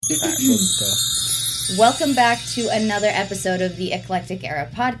Alright, we'll just Welcome back to another episode of the Eclectic Era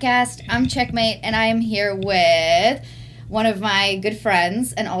podcast. I'm Checkmate, and I am here with one of my good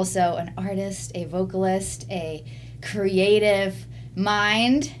friends, and also an artist, a vocalist, a creative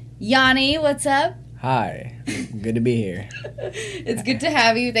mind. Yanni, what's up? Hi, good to be here. It's good to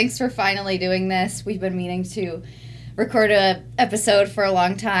have you. Thanks for finally doing this. We've been meaning to record an episode for a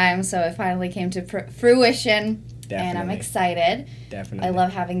long time, so it finally came to fruition. Definitely. And I'm excited. Definitely. I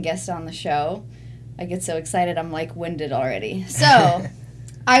love having guests on the show. I get so excited, I'm like winded already. So,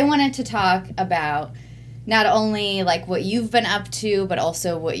 I wanted to talk about not only like what you've been up to, but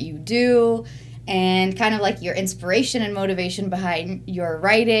also what you do, and kind of like your inspiration and motivation behind your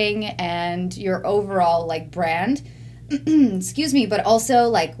writing and your overall like brand. Excuse me, but also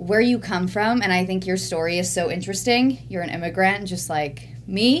like where you come from. And I think your story is so interesting. You're an immigrant, just like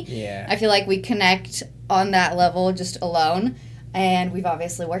me. Yeah. I feel like we connect on that level just alone. And we've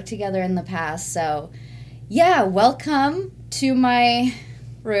obviously worked together in the past. So, yeah, welcome to my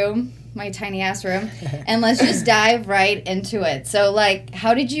room, my tiny ass room. And let's just dive right into it. So, like,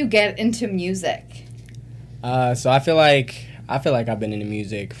 how did you get into music? So I feel like I've been into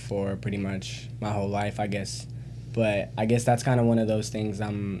music for pretty much my whole life, I guess. But I guess that's kind of one of those things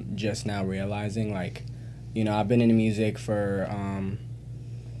I'm just now realizing. Like, you know, I've been into music for,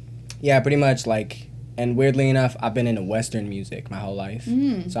 pretty much like. And weirdly enough, I've been into Western music my whole life.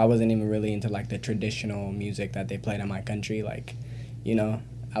 So I wasn't even really into, like, the traditional music that they played in my country. Like, you know,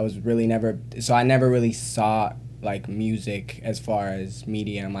 I never really saw, like, music as far as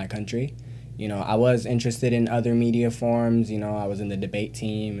media in my country. You know, I was interested in other media forms. You know, I was in the debate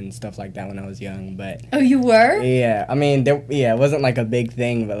team and stuff like that when I was young. But Oh, you were? yeah, I mean, it wasn't, like, a big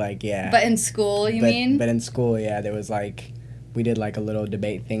thing, but, like, yeah. But in school, you mean? But in school, yeah, there was, like... We did, like, a little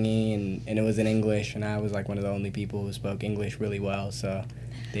debate thingy, and it was in English, and I was, like, one of the only people who spoke English really well, so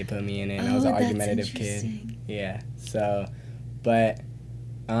they put me in it, and I was an argumentative kid. Yeah, so, but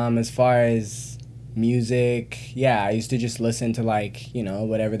as far as music, yeah, I used to just listen to, like, you know,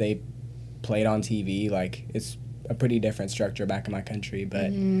 whatever they played on TV. Like, it's a pretty different structure back in my country,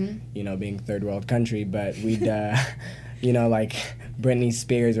 but, you know, being third world country, but we'd, you know, like, Britney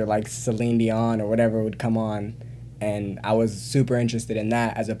Spears or, like, Celine Dion or whatever would come on. And I was super interested in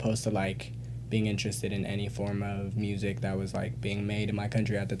that as opposed to, like, being interested in any form of music that was, like, being made in my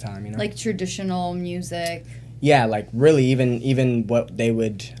country at the time, you know? Like traditional music. Yeah, like, really, even what they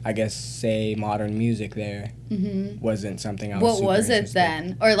would, I guess, say modern music there wasn't something I was super interested in. What was it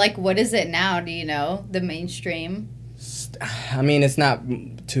then? Or, like, what is it now, do you know? The mainstream? I mean, it's not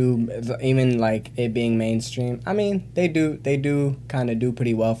too, even, like, it being mainstream. I mean, they do kind of do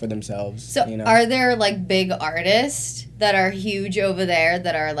pretty well for themselves. So, you know? Are there, like, big artists that are huge over there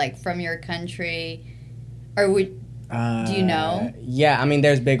that are, like, from your country? Or do you know? Yeah, I mean,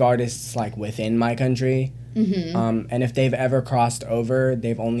 there's big artists, like, within my country. And if they've ever crossed over,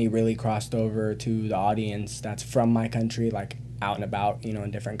 they've only really crossed over to the audience that's from my country, like, out and about, you know,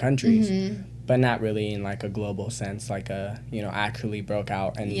 in different countries. But not really in, like, a global sense, like, you know, actually broke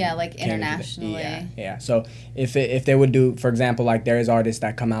out. And yeah, like, internationally. Yeah. So if they would do, for example, like, there's artists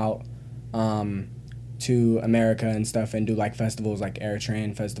that come out to America and stuff and do, like, festivals, like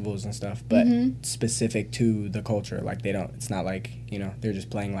Eritrean festivals and stuff, but specific to the culture. Like, it's not like, you know, they're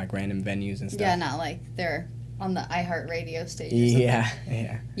just playing, like, random venues and stuff. Yeah, not like they're on the iHeartRadio stage or something.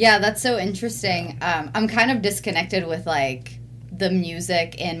 Yeah. Yeah, that's so interesting. I'm kind of disconnected with, like, the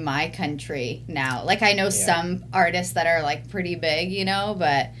music in my country now. Like, I know some artists that are, like, pretty big, you know,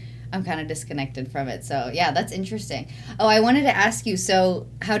 but I'm kind of disconnected from it. So, yeah, that's interesting. Oh, I wanted to ask you, so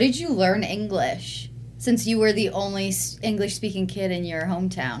how did you learn English since you were the only English-speaking kid in your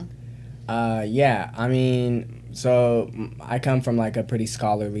hometown? Yeah, I mean, so I come from, like, a pretty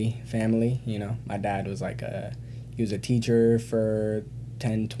scholarly family, you know. My dad was, like, he was a teacher for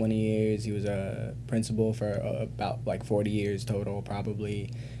 10, 20 years. He was a principal for about, like, 40 years total,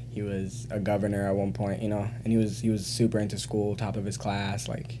 probably. He was a governor at one point, you know, and he was super into school, top of his class,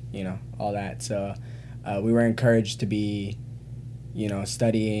 like, you know, all that. So we were encouraged to be, you know,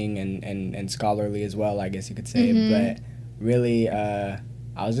 studying and scholarly as well, I guess you could say. But really, I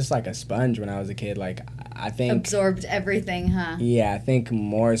was just, like, a sponge when I was a kid. Like, I think... Absorbed everything, huh? Yeah, I think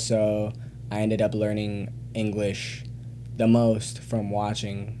more so I ended up learning English the most from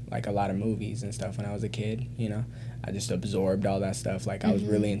watching, like, a lot of movies and stuff when I was a kid, you know. I just absorbed all that stuff. Like, I was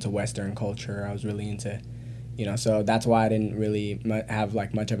really into Western culture. I was really into, you know, so that's why I didn't really have,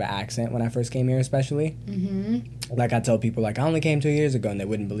 like, much of an accent when I first came here, especially. Like, I tell people, like, I only came 2 years ago, and they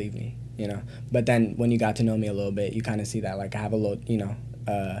wouldn't believe me, you know. But then when you got to know me a little bit, you kind of see that, like, I have a little, you know,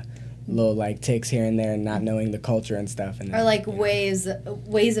 little like ticks here and there, and not knowing the culture and stuff. And or like ways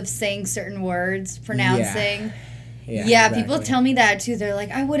of saying certain words, pronouncing. Yeah, exactly. People tell me that too. They're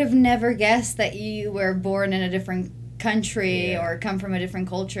like, I would have never guessed that you were born in a different country or come from a different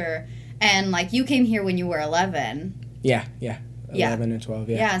culture. And like you came here when you were 11. Yeah. 11 and 12,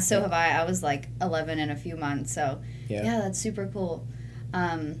 Yeah, and so have I. I was like 11 in a few months, so yeah, that's super cool.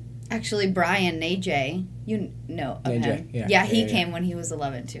 Actually, Brian Najay, you know of him. Yeah, he came when he was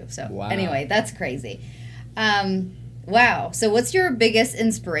 11 too. So anyway, that's crazy. Wow. So what's your biggest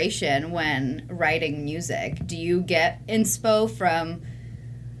inspiration when writing music? Do you get inspo from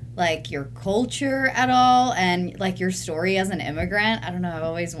like your culture at all and like your story as an immigrant? I don't know. I've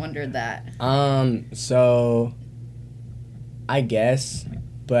always wondered that. So I guess,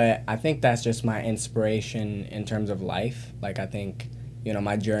 but I think that's just my inspiration in terms of life. Like, I think, you know,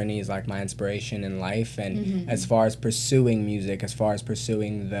 my journey is like my inspiration in life. And as far as pursuing music, as far as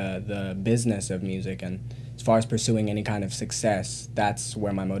pursuing the business of music, and as far as pursuing any kind of success, that's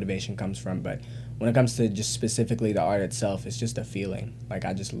where my motivation comes from. But when it comes to just specifically the art itself, it's just a feeling. Like,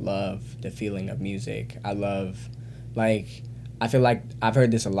 I just love the feeling of music. I love, like, I feel like I've heard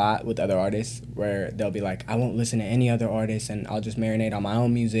this a lot with other artists where they'll be like, I won't listen to any other artists and I'll just marinate on my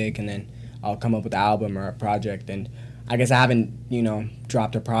own music and then I'll come up with an album or a project. And I guess I haven't, you know,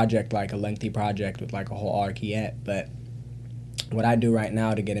 dropped a project, like a lengthy project with like a whole arc yet. But what I do right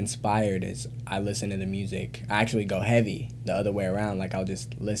now to get inspired is I listen to the music. I actually go heavy the other way around. Like, I'll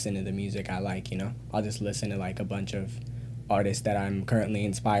just listen to the music I like, you know. I'll just listen to like a bunch of artists that I'm currently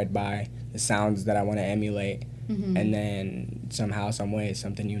inspired by, the sounds that I want to emulate. And then somehow, some way,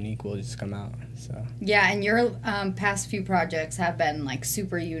 something unique will just come out. So yeah, and your past few projects have been like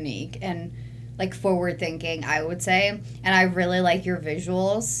super unique and like forward thinking, I would say. And I really like your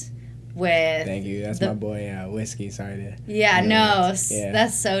visuals with. Thank you. That's my boy, Whiskey. Sorry to. Yeah,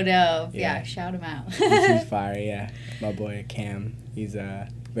 that's so dope. Yeah, shout him out. He's fire. Yeah, my boy Cam. He's a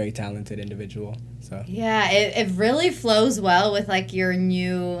very talented individual. So yeah, it really flows well with like your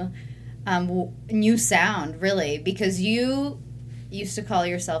new sound, really, because you used to call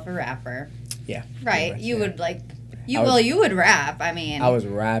yourself a rapper. Yeah. Right. You would like you would rap. I mean, I was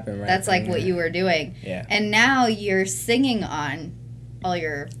rapping. That's like what you were doing. Yeah. And now you're singing on all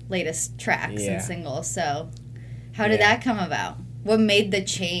your latest tracks and singles. So, how did that come about? What made the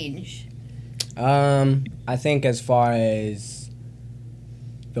change? I think as far as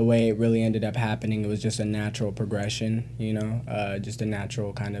the way it really ended up happening, it was just a natural progression, you know, just a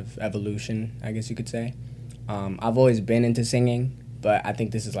natural kind of evolution, I guess you could say. I've always been into singing, but I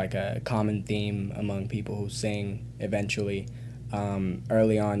think this is like a common theme among people who sing eventually.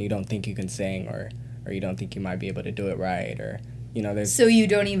 Early on, you don't think you can sing, or you don't think you might be able to do it right, or, you know, there's... So you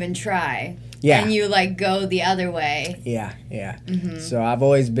don't even try. Yeah. And you, like, go the other way. Yeah. So I've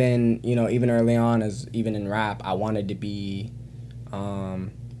always been, you know, even early on, even in rap, I wanted to be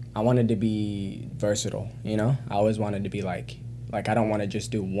versatile, you know? I always wanted to be like I don't want to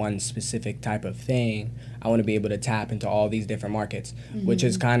just do one specific type of thing. I want to be able to tap into all these different markets, which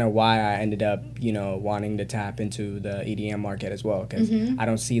is kind of why I ended up, you know, wanting to tap into the EDM market as well, because I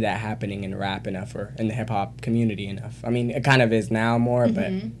don't see that happening in rap enough or in the hip-hop community enough. I mean, it kind of is now more,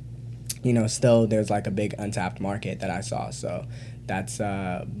 but, you know, still there's like a big untapped market that I saw. So that's,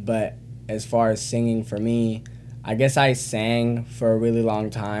 but as far as singing for me, I guess I sang for a really long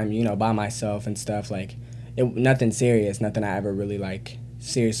time, you know, by myself and stuff. Like, nothing serious, nothing I ever really, like,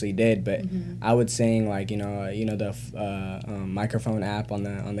 seriously did. But I would sing, like, you know the microphone app on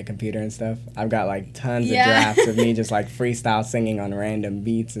the computer and stuff. I've got, like, tons of drafts of me just, like, freestyle singing on random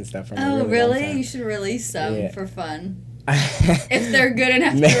beats and stuff. From a really long time. You should release some for fun. If they're good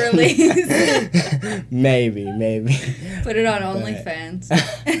enough to release. Maybe. Put it on OnlyFans.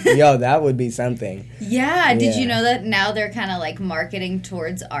 Yo, that would be something. Yeah, did you know that now they're kind of like marketing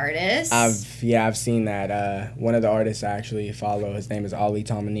towards artists? I've seen that. One of the artists I actually follow, his name is Ali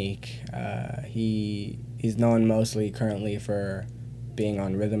Dominique. He's known mostly currently for being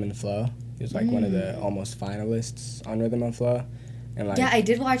on Rhythm and Flow. He was like one of the almost finalists on Rhythm and Flow. And like, yeah, I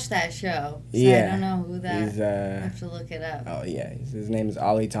did watch that show. So I don't know who that is. I have to look it up. Oh, yeah. His name is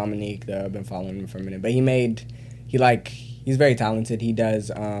Ali Dominique, though. I've been following him for a minute. But he's very talented. He does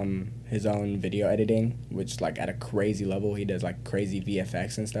his own video editing, which, like, at a crazy level. He does, like, crazy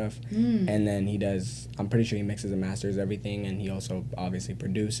VFX and stuff. And then I'm pretty sure he mixes and masters everything. And he also obviously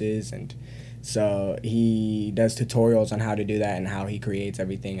produces. And so he does tutorials on how to do that and how he creates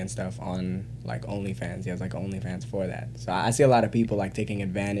everything and stuff on, like, OnlyFans. He has, like, OnlyFans for that. So I see a lot of people, like, taking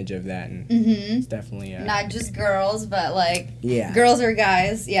advantage of that. And it's definitely... not just girls, but, like, girls or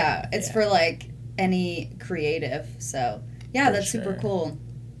guys. Yeah, it's for, like, any creative. So, yeah, that's super cool.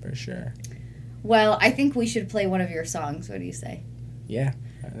 For sure. Well, I think we should play one of your songs. What do you say? Yeah.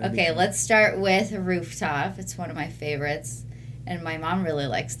 Okay, let's start with Rooftop. It's one of my favorites. And my mom really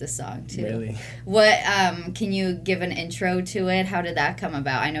likes this song, too. Really? What, can you give an intro to it? How did that come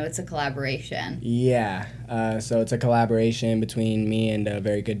about? I know it's a collaboration. Yeah. So it's a collaboration between me and a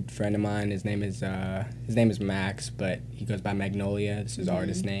very good friend of mine. His name is Max, but he goes by Magnolia. This is his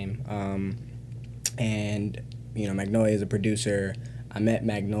artist name. And, you know, Magnolia is a producer. I met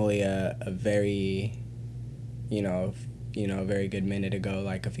Magnolia a very good minute ago,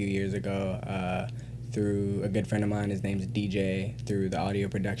 like a few years ago, through a good friend of mine. His name's DJ, through the audio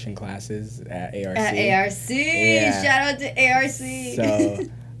production classes at ARC. Yeah. Shout out to ARC. So,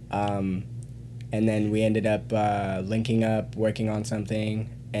 and then we ended up linking up, working on something,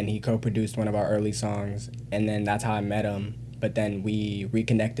 and he co-produced one of our early songs, and then that's how I met him. But then we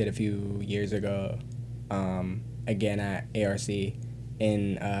reconnected a few years ago, again at ARC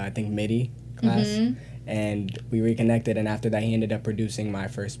in, I think, MIDI class. Mm-hmm. And we reconnected, and after that, he ended up producing my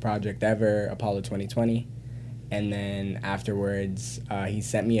first project ever, Apollo 2020. And then afterwards, he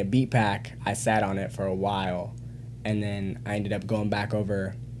sent me a beat pack. I sat on it for a while, and then I ended up going back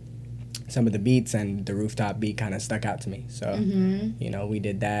over some of the beats, and the Rooftop beat kind of stuck out to me. So, you know, we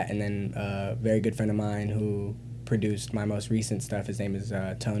did that, and then a very good friend of mine who produced my most recent stuff, his name is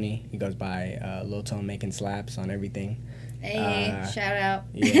Tony. He goes by Lil Tone Making Slaps on everything. Hey, shout out.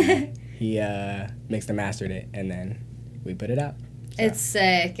 Yeah. He mixed and mastered it, and then we put it out. So. It's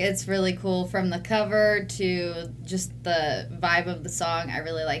sick. It's really cool from the cover to just the vibe of the song. I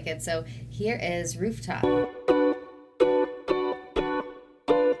really like it. So here is Rooftop.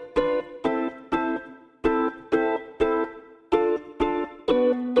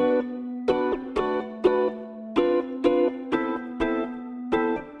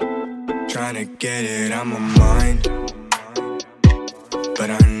 Trying to get it on my mind, but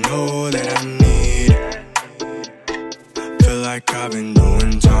I know that I need it. Feel like I've been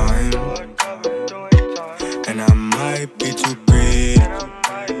doing time, and I might be too greedy.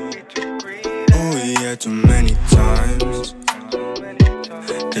 Oh yeah, too many times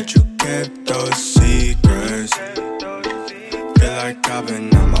that you kept those secrets. Feel like I've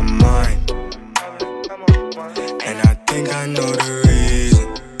been on my mind, and I think I know the reason.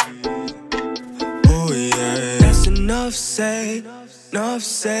 Oh yeah, that's enough said. Enough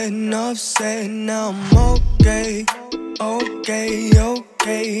said, now I'm okay.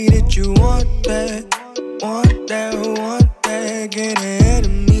 Okay, that you want that, get ahead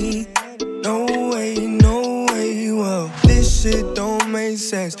of me. No way, well, this shit don't make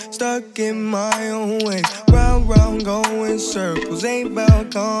sense. Stuck in my own ways, round, going circles. Ain't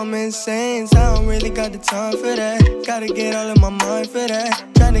about common sense, I don't really got the time for that. Gotta get all in my mind for that.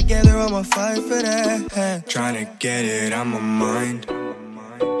 Trying to gather all my fight for that. Trying to get it on my mind,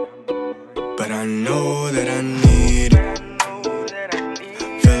 but I know that I need it.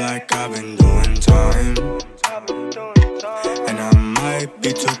 Feel like I've been doing time, and I might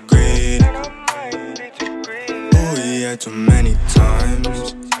be too greedy. Oh yeah, too many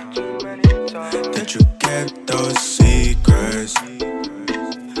times that you kept those secrets.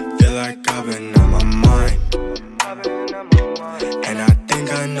 Feel like I've been on my mind, and I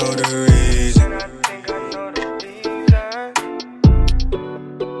think I know the reason.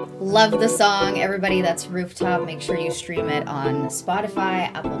 Love the song, everybody. That's Rooftop. Make sure you stream it on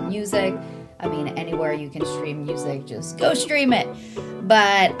Spotify, Apple Music. I mean, anywhere you can stream music, just go stream it.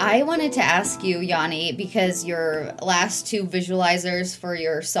 But I wanted to ask you, Yanni, because your last two visualizers for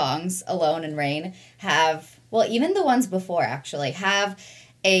your songs, Alone and Rain, have, well, even the ones before actually, have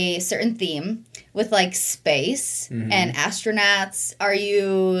a certain theme with like space and astronauts. Are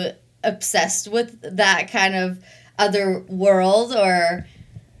you obsessed with that kind of other world, or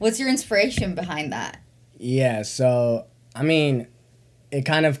what's your inspiration behind that? Yeah, so, I mean, it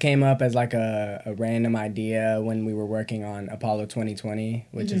kind of came up as like a random idea when we were working on Apollo 2020,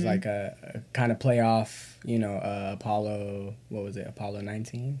 which is like a kind of play off, you know, Apollo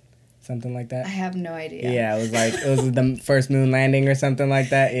 19? Something like that. I have no idea. Yeah, it was the first moon landing or something like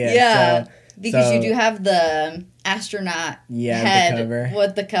that. Yeah. Yeah, because you do have the astronaut head the cover.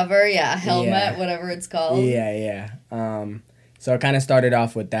 with the cover, helmet, whatever it's called. Yeah. So it kind of started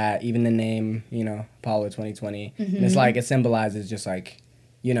off with that, even the name, you know, Apollo 2020. And it's like, it symbolizes just like,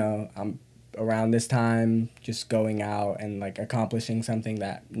 you know, I'm around this time just going out and like accomplishing something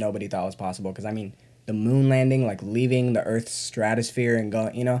that nobody thought was possible. Because, I mean, the moon landing, like leaving the Earth's stratosphere and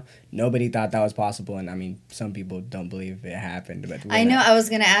going, you know, nobody thought that was possible. And, I mean, some people don't believe it happened. But I know, I was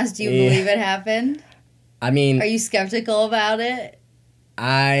going to ask, do you believe it happened? I mean... Are you skeptical about it?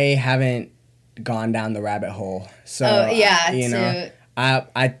 I haven't gone down the rabbit hole. So,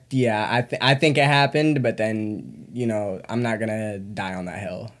 I think it happened, but then, you know, I'm not gonna die on that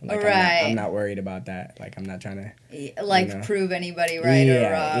hill. Like, right. I'm not worried about that. Like, I'm not trying to, like, you know, prove anybody right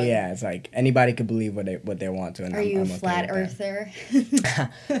or wrong. Yeah, it's like anybody could believe what they want to. And Are you I'm a flat earther?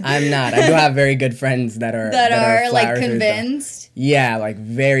 I'm not. I do have very good friends that are like convinced. Yeah, like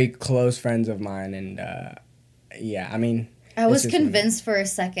very close friends of mine, and yeah, I mean, I was convinced for a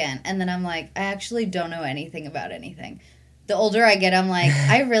second, and then I'm like, I actually don't know anything about anything. The older I get, I'm like,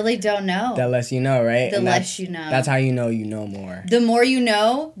 I really don't know. The less you know, right? The less you know. That's how you know more. The more you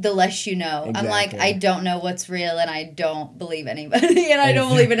know, the less you know. Exactly. I'm like, I don't know what's real, and I don't believe anybody, and I don't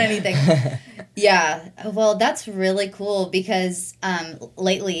believe in anything. Yeah. Well, that's really cool because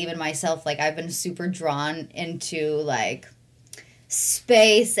lately, even myself, like, I've been super drawn into, like,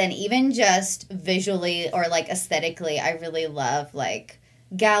 space and even just visually or, like, aesthetically. I really love, like,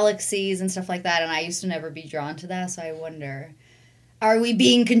 galaxies and stuff like that, and I used to never be drawn to that, so I wonder, are we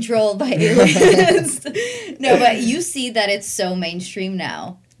being controlled by aliens? No, but you see that it's so mainstream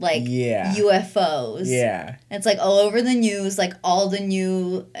now, like UFOs. Yeah, it's like all over the news, like all the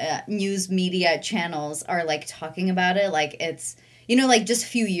new news media channels are like talking about it, like it's, you know, like just a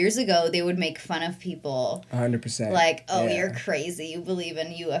few years ago, they would make fun of people. 100%. Like, oh, you're crazy. You believe in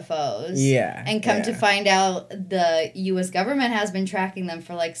UFOs. Yeah. And come to find out the U.S. government has been tracking them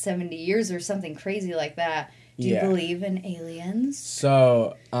for like 70 years or something crazy like that. Do you believe in aliens?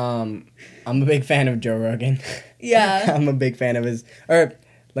 So, I'm a big fan of Joe Rogan. Yeah. I'm a big fan of his, or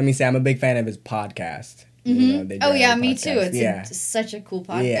let me say, I'm a big fan of his podcast. Mm-hmm. You know, me too. It's such a cool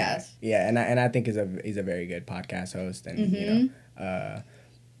podcast. Yeah, and I think he's a very good podcast host, and you know,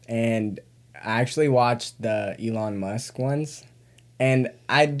 and I actually watched the Elon Musk ones, and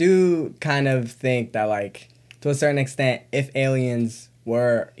I do kind of think that, like, to a certain extent, if aliens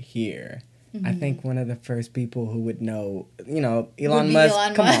were here, I think one of the first people who would know, you know, Elon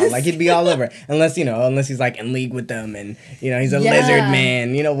Musk, come on, like, he'd be all over. Unless he's, like, in league with them and, you know, he's a lizard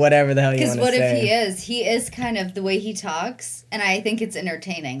man, you know, whatever the hell you want to say. Because what if he is kind of the way he talks, and I think it's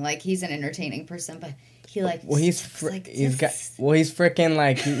entertaining. Like, he's an entertaining person, but he, like, he's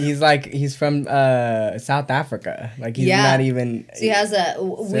from South Africa. Like, he's not even... So he has a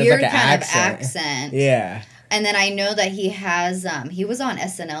weird kind of accent. Yeah. And then I know that he has, he was on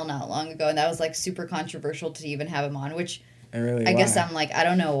SNL not long ago, and that was, like, super controversial to even have him on, which I guess I'm like, I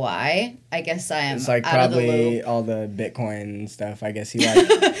don't know why. I guess I am it's like out of the probably loop. All the Bitcoin stuff. I guess he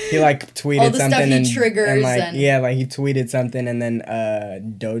tweeted all the something stuff he triggers and he tweeted something, and then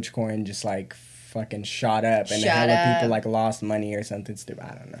Dogecoin just, like, fucking shot up, and a hell of people, like, lost money or something stupid.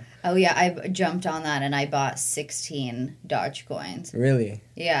 I don't know. Oh, yeah, I jumped on that, and I bought 16 Dogecoins. Really?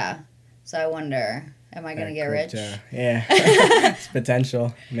 Yeah. So I wonder... Am I going to get rich? Yeah. It's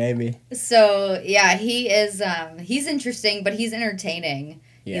potential, maybe. So, yeah, he is, he's interesting, but he's entertaining,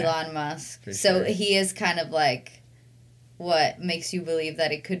 Elon Musk. So he is kind of like, what makes you believe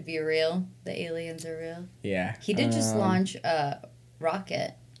that it could be real? The aliens are real? Yeah. He did just launch a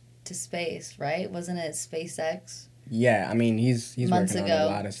rocket to space, right? Wasn't it SpaceX? Yeah, I mean, he's months working ago.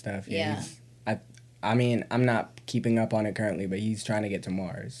 on a lot of stuff. Yeah. I mean, I'm not keeping up on it currently, but he's trying to get to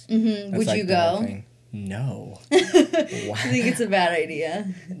Mars. Mm-hmm. Would you go? No. I think it's a bad idea.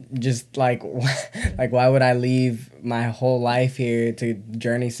 Just like why would I leave my whole life here to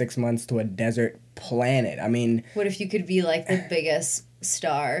journey 6 months to a desert planet? I mean, what if you could be like the biggest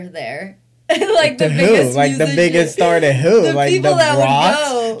star there? Like the biggest like the biggest star to who? The like people the that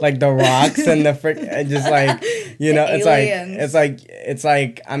rocks, would go. like the rocks and the just like, you know, it's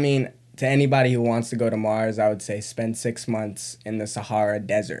like I mean, to anybody who wants to go to Mars, I would say spend 6 months in the Sahara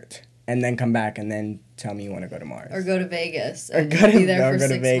Desert. And then come back and then tell me you want to go to Mars. Or go to Vegas. Or be there for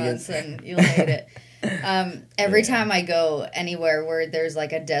 6 months and you'll hate it. Every time I go anywhere where there's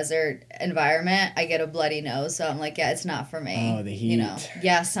like a desert environment, I get a bloody nose. So I'm like, yeah, it's not for me. Oh, the heat. You know?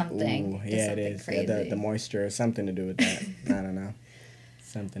 Yeah, something. Ooh, yeah, it is. Crazy. Yeah, the moisture has something to do with that. I don't know.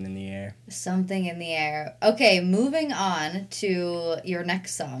 Something in the air. Something in the air. Okay, moving on to your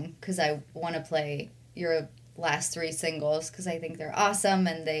next song, because I want to play your last 3 singles because I think they're awesome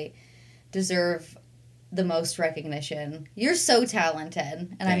and they deserve the most recognition. You're so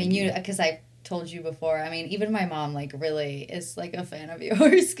talented. And I mean, you because I told you before, I mean, even my mom, like, really is, like, a fan of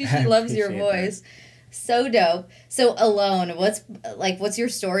yours because she loves your voice. That. So dope. So, Alone, what's your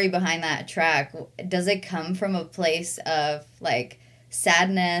story behind that track? Does it come from a place of, like,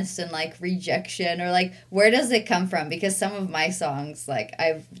 sadness and, like, rejection? Or, like, where does it come from? Because some of my songs, like,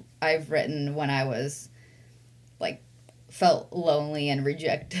 I've written when I was, like, felt lonely and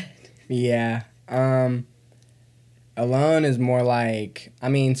rejected. Yeah. Alone is more like, I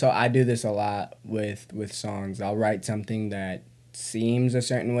mean, so I do this a lot with songs. I'll write something that seems a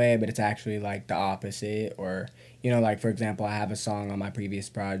certain way, but it's actually like the opposite. Or, you know, like for example, I have a song on my previous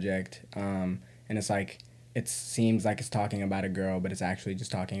project, and it's like, it seems like it's talking about a girl, but it's actually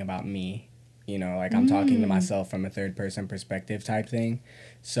just talking about me. You know, like I'm talking to myself from a third person perspective type thing.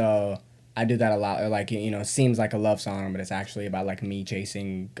 So I do that a lot. Or like, you know, it seems like a love song, but it's actually about like me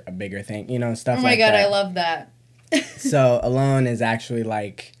chasing a bigger thing, you know, stuff like that. Oh my God, I love that. So Alone is actually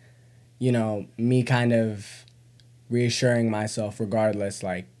like, you know, me kind of reassuring myself regardless,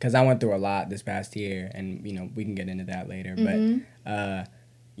 like, because I went through a lot this past year, and, you know, we can get into that later. But,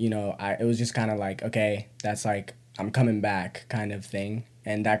 you know, it was just kind of like, okay, that's like, I'm coming back kind of thing.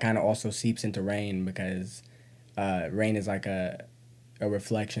 And that kind of also seeps into Rain, because Rain is like a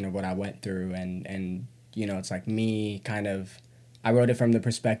reflection of what I went through. And you know, it's like me kind of, I wrote it from the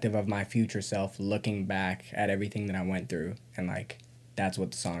perspective of my future self looking back at everything that I went through. And like, that's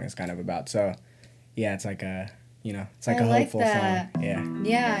what the song is kind of about. So yeah, it's like a, you know, it's like a hopeful song. Yeah.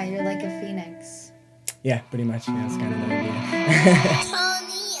 Yeah, you're like a phoenix. Yeah, pretty much. Yeah, that's kind of the idea.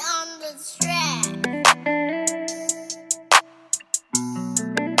 Tony on the track.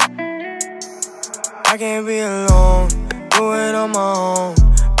 I can't be alone, do it on my own,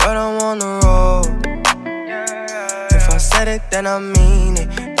 but I'm on the road. If I said it, then I mean it.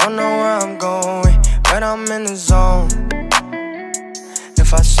 Don't know where I'm going, but I'm in the zone.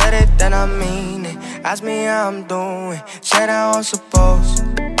 If I said it, then I mean it. Ask me how I'm doing, said I was supposed.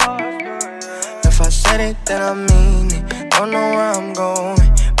 If I said it, then I mean it. Don't know where I'm going,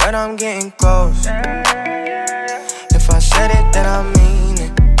 but I'm getting close. If I said it, then I mean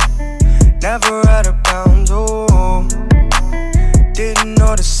it. Never out of bounds, oh. Didn't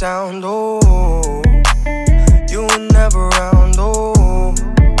know the sound, oh. You were never around, oh.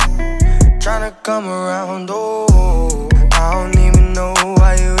 Tryna come around, oh. I don't even know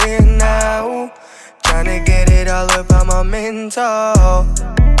why you here now. Tryna get it all about my mental.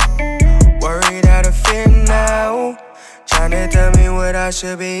 Worried out of fear now. Tryna tell me what I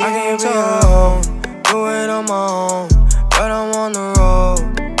should be into. I can't be alone, do it on my own, but I'm on the road.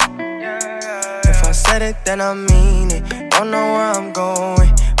 If I said it, then I mean it. Don't know where I'm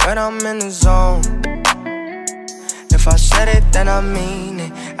going, but I'm in the zone. If I said it, then I mean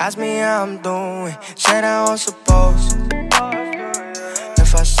it. Ask me how I'm doing, said I was supposed.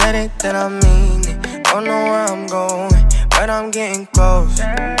 If I said it, then I mean it. Don't know where I'm going, but I'm getting close.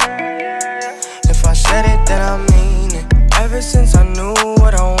 If I said it, then I mean it. Ever since I knew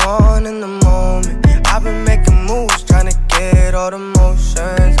what I want in the moment, I've been making moves, trying to get all the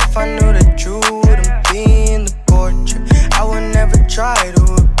motions. If I knew that you wouldn't be in the portrait, I would never try to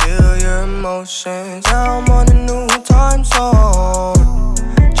appeal your emotions. Now I'm on a new time zone,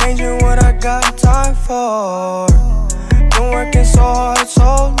 changing what I got time for. Been working so hard,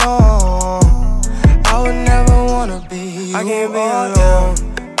 so long, I would never wanna be you. I can't be alone,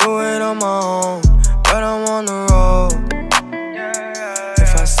 do it on my own, but I'm on the road.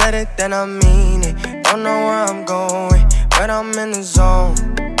 If I said it, then I mean it. Don't know where I'm going, but I'm in the zone.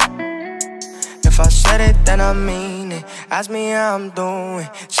 If I said it, then I mean it. Ask me how I'm doing,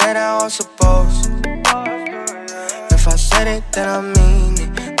 said I was supposed. If I said it, then I mean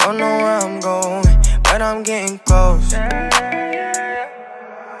it. Don't know where I'm going, but I'm getting close.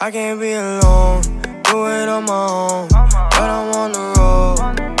 I can't be alone, do it on my own, but I'm on the road.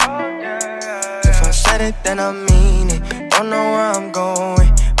 If I said it, then I mean it. Don't know where I'm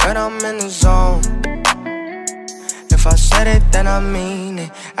going, but I'm in the zone. If I said it, then I mean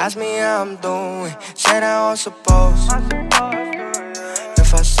it. Ask me how I'm doing, said I was supposed.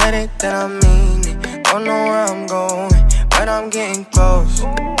 If I said it, then I mean it. Don't know where I'm going, but I'm getting close.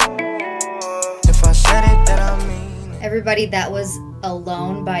 If I said it, then I mean it. Everybody, that was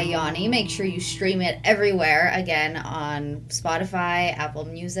Alone by Yanni. Make sure you stream it everywhere, again, on Spotify, Apple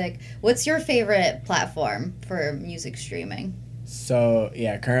Music. What's your favorite platform for music streaming? So,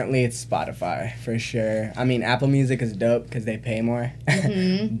 yeah, currently it's Spotify, for sure. I mean, Apple Music is dope because they pay more.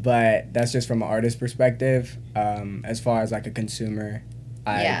 But that's just from an artist perspective. As far as, like, a consumer,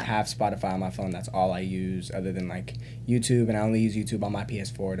 I have Spotify on my phone. That's all I use other than, like, YouTube. And I only use YouTube on my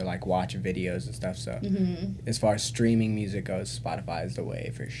PS4 to, like, watch videos and stuff. So, as far as streaming music goes, Spotify is the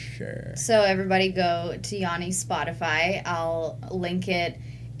way, for sure. So, everybody go to Yanni's Spotify. I'll link it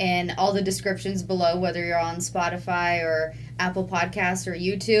in all the descriptions below, whether you're on Spotify or Apple Podcasts or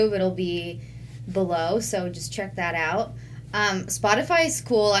YouTube. It'll be below, so just check that out. Spotify is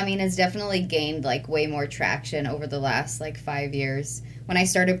cool. I mean, it's definitely gained, like, way more traction over the last, like, 5 years. When I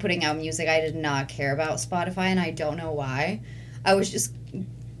started putting out music, I did not care about Spotify, and I don't know why. I was just,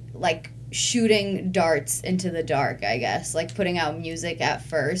 like, shooting darts into the dark, I guess. Like, putting out music at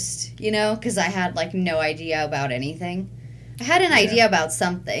first, you know, because I had, like, no idea about anything. I had an idea about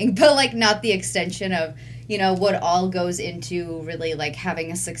something, but like not the extension of, you know, what all goes into really like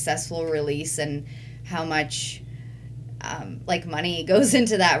having a successful release and how much like money goes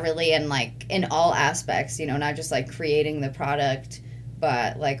into that really, and like in all aspects, you know, not just like creating the product,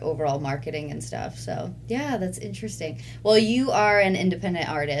 but like overall marketing and stuff. So yeah, that's interesting. Well, you are an independent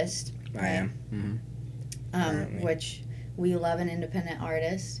artist. I am. Mm-hmm. Which we love an independent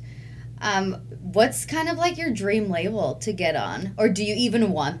artist. What's kind of like your dream label to get on, or do you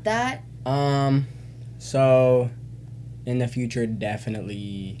even want that? So in the future,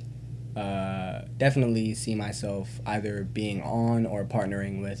 definitely see myself either being on or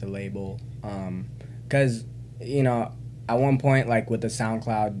partnering with a label. 'Cause, you know, at one point, like with the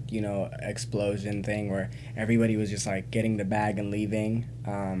SoundCloud, you know, explosion thing where everybody was just like getting the bag and leaving,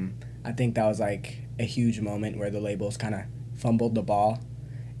 I think that was like a huge moment where the labels kind of fumbled the ball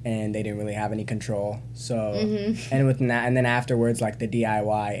and they didn't really have any control. So, and with that, and then afterwards, like the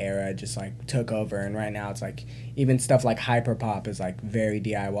DIY era just like took over, and right now it's like even stuff like hyperpop is like very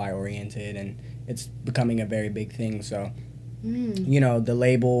DIY oriented, and it's becoming a very big thing. So, you know, the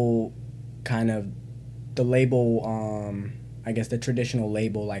label, I guess the traditional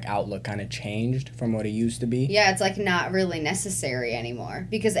label like outlook kind of changed from what it used to be. Yeah, it's like not really necessary anymore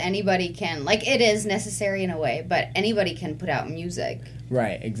because anybody can, like it is necessary in a way, but anybody can put out music.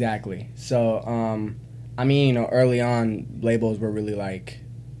 Right, exactly. So, I mean, you know, early on, labels were really like,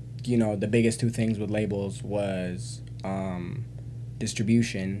 you know, the biggest two things with labels was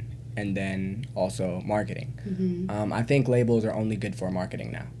distribution and then also marketing. I think labels are only good for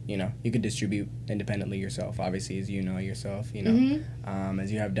marketing now. You know, you could distribute independently yourself, obviously, as you know yourself, you know,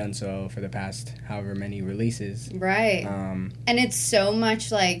 as you have done so for the past however many releases. Right. And it's so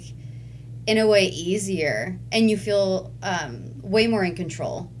much like, in a way, easier, and you feel way more in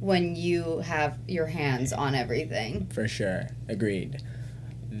control when you have your hands on everything. For sure. Agreed.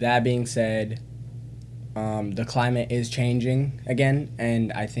 That being said, the climate is changing again,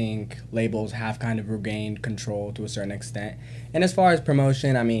 and I think labels have kind of regained control to a certain extent. And as far as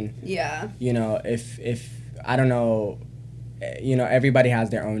promotion, I mean, you know, if I don't know, you know, everybody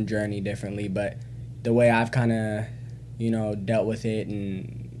has their own journey differently, but the way I've kind of, you know, dealt with it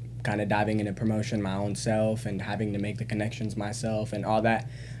and kind of diving into promotion my own self and having to make the connections myself and all that,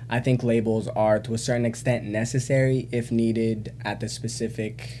 I think labels are to a certain extent necessary if needed at the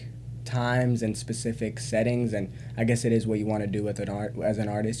specific times and specific settings, and I guess it is what you want to do with as an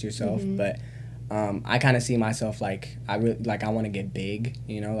artist yourself. But I kind of see myself like I want to get big,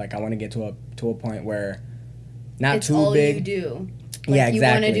 you know, like I want to get to a point where it's too all big. You do. Like, yeah,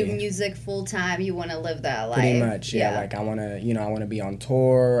 exactly. You want to do music full time. You want to live that life. Pretty much, yeah. Like I want to be on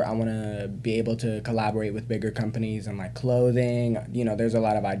tour. I want to be able to collaborate with bigger companies on like clothing. You know, there's a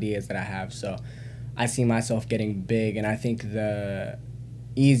lot of ideas that I have. So I see myself getting big, and I think the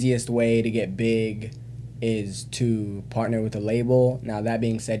easiest way to get big is to partner with a label. Now, that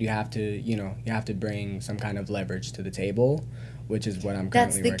being said, you have to bring some kind of leverage to the table, which is what I'm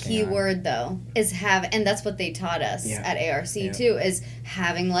currently working on. That's the key word, though, is and that's what they taught us at ARC, too, is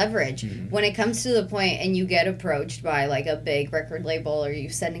having leverage. When it comes to the point and you get approached by, like, a big record label or you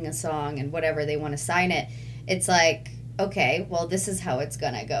sending a song and whatever, they want to sign it, it's like, okay, well, this is how it's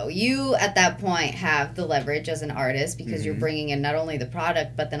going to go. You, at that point, have the leverage as an artist because you're bringing in not only the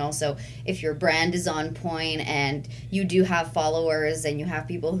product, but then also if your brand is on point and you do have followers and you have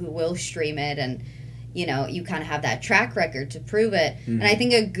people who will stream it and, you know, you kind of have that track record to prove it. And I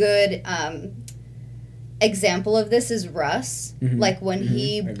think a good example of this is Russ. Like, when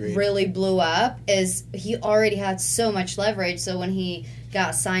he Agreed. really blew up, is he already had so much leverage. So when he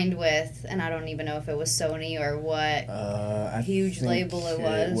got signed with, and I don't even know if it was Sony or what huge label it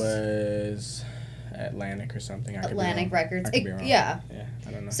was. It was Atlantic or something. Atlantic Records. I could be wrong. Yeah,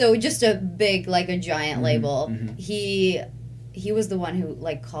 I don't know. So just a big, like a giant label. He was the one who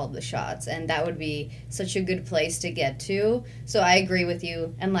like called the shots, and that would be such a good place to get to. So I agree with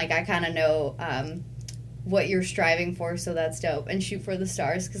you, and like I kind of know what you're striving for, so that's dope. And shoot for the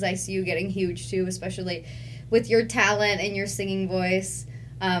stars, because I see you getting huge too, especially with your talent and your singing voice.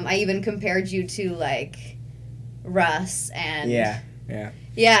 I even compared you to like Russ, and yeah,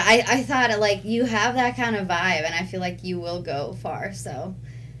 I thought like you have that kind of vibe, and I feel like you will go far. So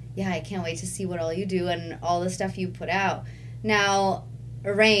yeah, I can't wait to see what all you do and all the stuff you put out. Now,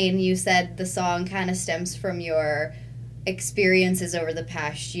 Rain, you said the song kind of stems from your experiences over the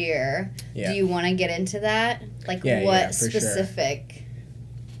past year. Yeah. Do you want to get into that? Like, what specific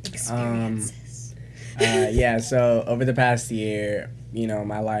experiences? So over the past year, you know,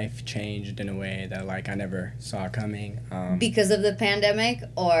 my life changed in a way that, like, I never saw coming. Because of the pandemic,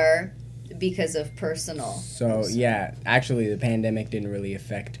 or because of personal? So, yeah, actually the pandemic didn't really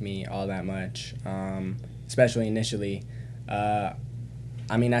affect me all that much, especially initially.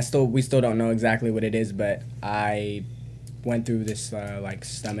 I mean, we still don't know exactly what it is, but I went through this, like,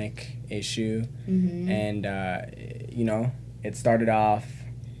 stomach issue, and, you know, it started off,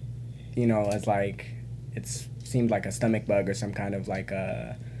 you know, as, like, it seemed like a stomach bug or some kind of, like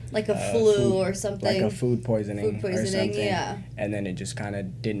a flu food, or something. like a food poisoning or something. Yeah. And then it just kind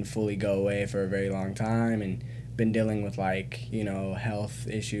of didn't fully go away for a very long time, and been dealing with, like, you know, health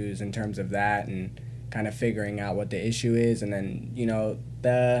issues in terms of that, and kind of figuring out what the issue is. And then, you know,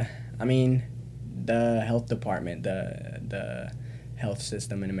 the health department, the health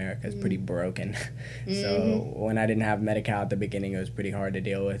system in America is pretty broken. So when I didn't have Medi-Cal at the beginning, it was pretty hard to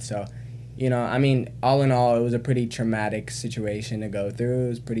deal with. So, you know, I mean, all in all, it was a pretty traumatic situation to go through. It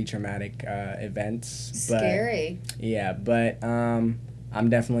was pretty traumatic events. Scary. But I'm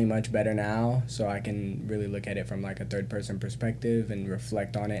definitely much better now, so I can really look at it from, like, a third-person perspective and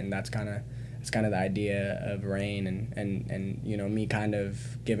reflect on it, and that's kind of the idea of Rain, and you know, me kind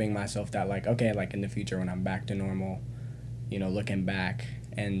of giving myself that, like, okay, like, in the future when I'm back to normal, you know, looking back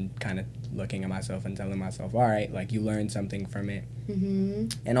and kind of looking at myself and telling myself, all right, like, you learned something from it.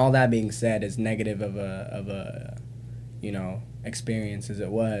 And all that being said, as negative of a you know, experience as it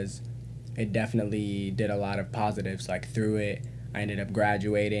was, it definitely did a lot of positives. Like, through it, I ended up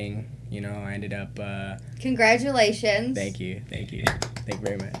graduating. You know, I ended up... Congratulations. Thank you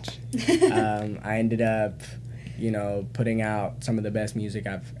very much. I ended up, you know, putting out some of the best music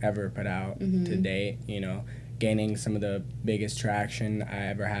I've ever put out to date, you know, gaining some of the biggest traction I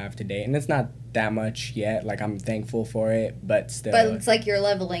ever have to date. And it's not that much yet. Like, I'm thankful for it, but still. But it's like you're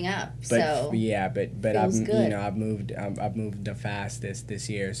leveling up, but, so... Yeah, but I've, you know, I've moved the fastest this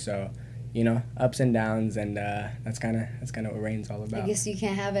year, so... You know, ups and downs, and that's kind of what Rain's all about. I guess you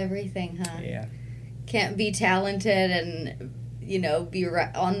can't have everything, huh? Yeah. Can't be talented and, you know, be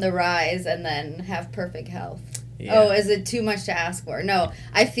on the rise and then have perfect health. Yeah. Oh, is it too much to ask for? No,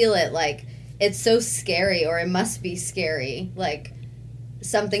 I feel it, like, it's so scary, or it must be scary. Like,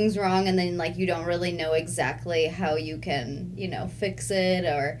 something's wrong, and then, like, you don't really know exactly how you can, you know, fix it,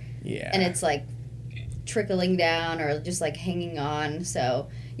 or... Yeah. And it's, like, trickling down, or just, like, hanging on, so...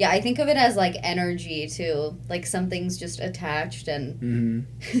 Yeah, I think of it as, like, energy, too. Like, something's just attached and...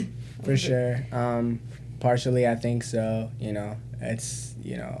 For sure. Partially, I think so, you know. It's,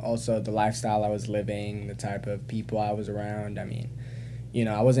 you know, also the lifestyle I was living, the type of people I was around. I mean, you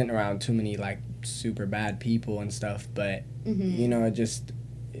know, I wasn't around too many, like, super bad people and stuff, but, you know, just...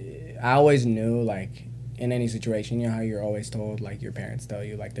 I always knew, like... In any situation, you know how you're always told, like, your parents tell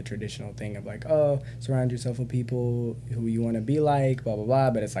you, like, the traditional thing of, like, oh, surround yourself with people who you want to be like, blah, blah, blah.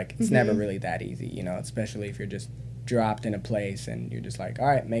 But it's, like, it's never really that easy, you know, especially if you're just dropped in a place and you're just like, all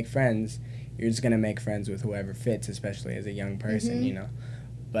right, make friends. You're just going to make friends with whoever fits, especially as a young person, you know.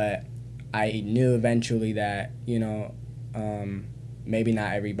 But I knew eventually that, you know, maybe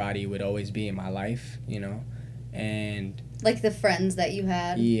not everybody would always be in my life, you know. And... Like the friends that you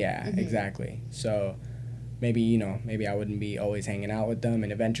had? Yeah, exactly. So... maybe I wouldn't be always hanging out with them,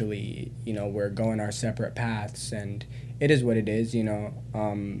 and eventually, you know, we're going our separate paths, and it is what it is, you know.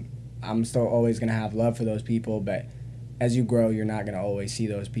 I'm still always going to have love for those people, but as you grow, you're not going to always see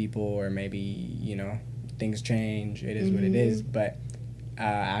those people, or maybe, you know, things change. It is what it is. But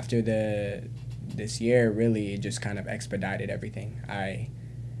after this year, really, it just kind of expedited everything. I,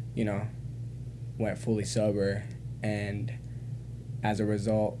 you know, went fully sober, and... as a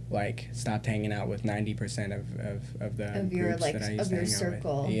result, like, stopped hanging out with 90% of the groups that I used to hang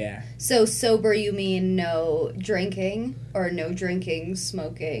circle. out with. Yeah. So sober, you mean no drinking, or no drinking,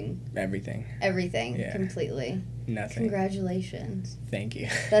 smoking? Everything. Everything, yeah. Completely. Nothing. Congratulations. Thank you.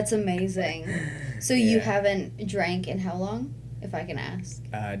 That's amazing. So you haven't drank in how long, if I can ask?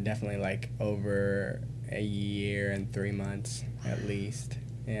 Definitely, like, over a year and 3 months, at least.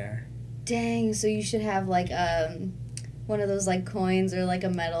 Yeah. Dang, so you should have, like, one of those, like, coins or, like, a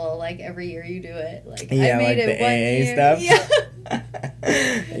medal, like, every year you do it. Like, yeah, I made like it the 1 AA year. Stuff.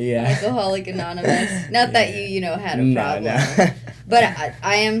 Yeah. Alcoholic Anonymous. Not that you know, had a problem. No. But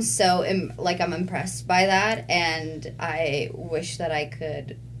I am so, I'm impressed by that, and I wish that I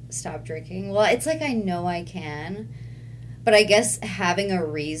could stop drinking. Well, it's like I know I can, but I guess having a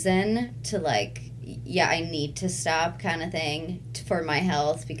reason to, like, yeah, I need to stop kind of thing for my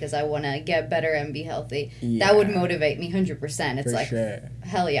health because I want to get better and be healthy. Yeah. That would motivate me 100%. It's for like, sure.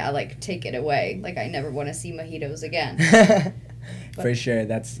 Hell yeah, like, take it away. Like, I never want to see mojitos again. For sure.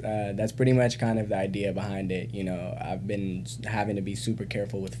 That's pretty much kind of the idea behind it. You know, I've been having to be super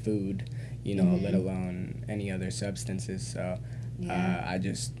careful with food, you know, let alone any other substances. So I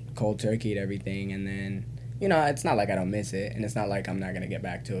cold turkeyed everything, and then, you know, it's not like I don't miss it, and it's not like I'm not going to get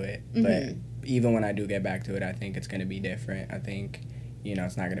back to it. Mm-hmm. But even when I do get back to it, I think it's going to be different. I think, you know,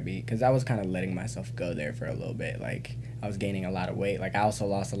 it's not going to be, because I was kind of letting myself go there for a little bit. Like, I was gaining a lot of weight. Like, I also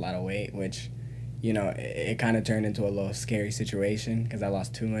lost a lot of weight, which, you know, it kind of turned into a little scary situation because I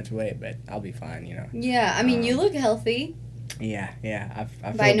lost too much weight, but I'll be fine, you know. Yeah, I mean, you look healthy. Yeah.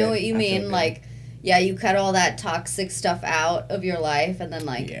 I but I know what you mean, like, yeah, you cut all that toxic stuff out of your life, and then,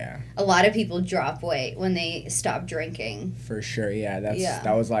 like, a lot of people drop weight when they stop drinking. For sure,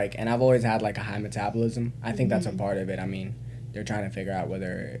 that was, like, and I've always had, like, a high metabolism. I think that's a part of it. I mean, they're trying to figure out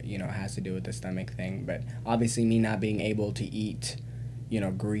whether, you know, it has to do with the stomach thing, but obviously me not being able to eat, you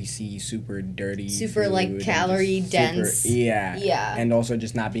know, greasy, super dirty super, like, calorie dense. Yeah. And also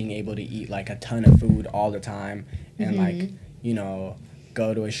just not being able to eat, like, a ton of food all the time, and, like, you know,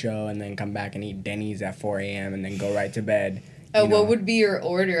 go to a show and then come back and eat Denny's at 4 a.m. and then go right to bed. Oh, what would be your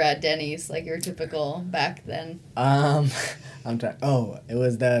order at Denny's, like your typical back then? I'm trying. Oh, it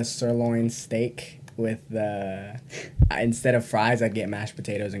was the sirloin steak with the. Instead of fries, I'd get mashed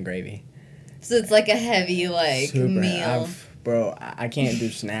potatoes and gravy. So it's like a heavy, like, meal. Bro, I can't do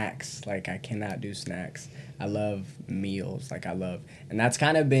snacks. Like, I cannot do snacks. I love meals. Like, and that's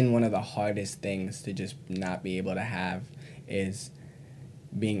kind of been one of the hardest things to just not be able to have is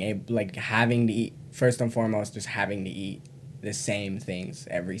being able, like, having to eat, first and foremost, just having to eat the same things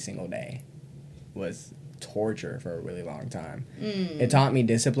every single day was torture for a really long time. It taught me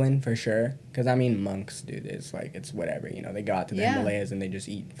discipline, for sure, because, I mean, monks do this, like, it's whatever, you know, they go out to the Himalayas and they just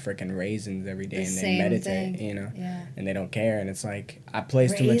eat freaking raisins every day and they meditate, you know, and they don't care, and it's like, I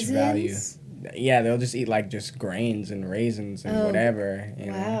place too much value. Yeah, they'll just eat, like, just grains and raisins and whatever, you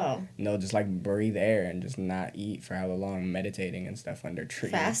know. And they'll just, like, breathe air and just not eat for how long, meditating and stuff under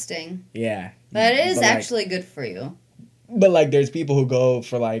trees. Fasting. Yeah. That is actually good for you. But, like, there's people who go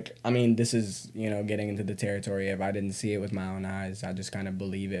for, like, I mean, this is, you know, getting into the territory of I didn't see it with my own eyes. I just kind of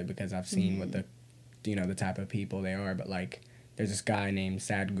believe it because I've seen what the, you know, the type of people they are. But, like, there's this guy named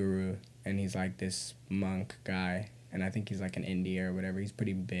Sadhguru, and he's, like, this monk guy. And I think he's, like, in India or whatever. He's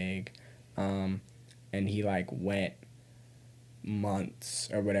pretty big. And he, like, went months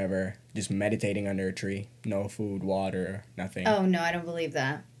or whatever just meditating under a tree. No food, water, nothing. Oh, no, I don't believe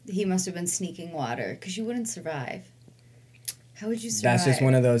that. He must have been sneaking water because you wouldn't survive. How would you survive? That's just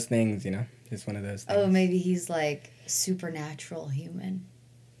one of those things, you know? Just one of those things. Oh, maybe he's, like, supernatural human.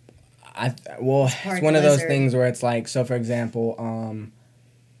 It's one of those things where it's like, so for example,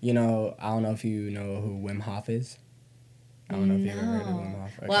 you know, I don't know if you know who Wim Hof is. I don't know if you've ever heard of Wim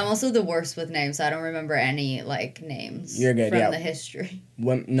Hof. Okay. Well, I'm also the worst with names, so I don't remember any, like, names. You're good, from the history.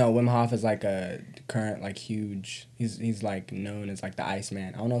 Wim Hof is, like, a current, like, huge... He's, like, known as, like, the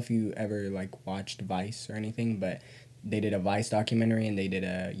Iceman. I don't know if you ever, like, watched Vice or anything, but they did a Vice documentary, and they did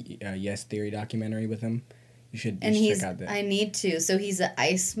a Yes Theory documentary with him. You should check out that. I need to. So he's an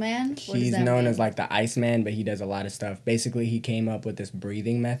Iceman? He's known as, like, the Iceman, but he does a lot of stuff. Basically, he came up with this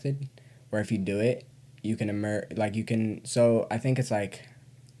breathing method where if you do it, you can so I think it's like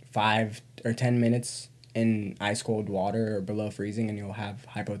 5 or 10 minutes in ice cold water or below freezing and you'll have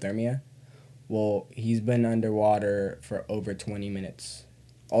hypothermia. Well, he's been underwater for over 20 minutes.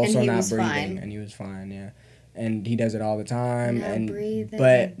 Also not breathing. And he was fine, yeah. And he does it all the time. Not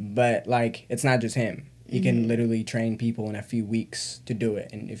breathing. But like, it's not just him. He can literally train people in a few weeks to do it.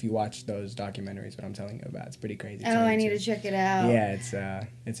 And if you watch those documentaries, what I'm telling you about, it's pretty crazy. Oh, I need to check it out. Yeah,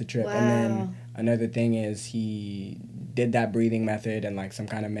 it's a trip. Wow. And then another thing is he did that breathing method and like some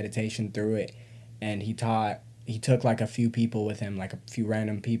kind of meditation through it. And he took like a few people with him, like a few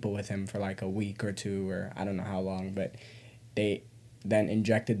random people with him for like a week or two or I don't know how long. But they then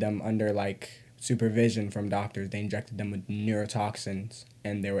injected them under like supervision from doctors. They injected them with neurotoxins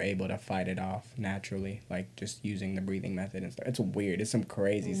and they were able to fight it off naturally, like just using the breathing method and stuff. It's weird. It's some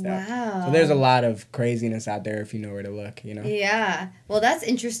crazy stuff. Wow. So there's a lot of craziness out there if you know where to look, you know? Yeah. Well, that's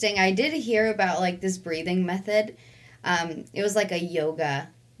interesting. I did hear about like this breathing method. It was like a yoga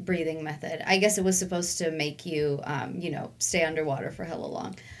breathing method. I guess it was supposed to make you, stay underwater for hella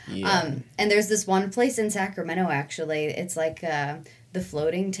long. Yeah. And there's this one place in Sacramento, actually. It's like the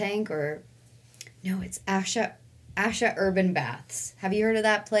floating tank or... No, it's Asha Urban Baths. Have you heard of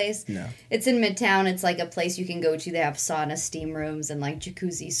that place? No. It's in Midtown. It's like a place you can go to. They have sauna, steam rooms, and like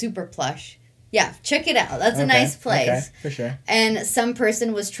jacuzzi. Super plush. Yeah, check it out. That's a nice place. Okay, for sure. And some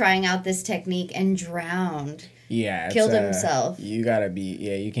person was trying out this technique and drowned. Yeah. Killed himself. You gotta be,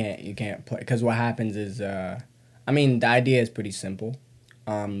 you can't play. Because what happens is, the idea is pretty simple.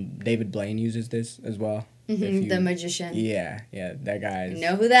 David Blaine uses this as well. The magician. Yeah, that guy. You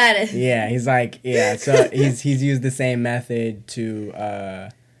know who that is. Yeah, he's like, so he's used the same method to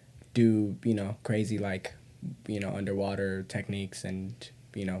do, crazy like, underwater techniques and,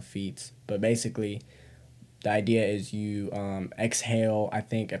 feats. But basically, the idea is you exhale. I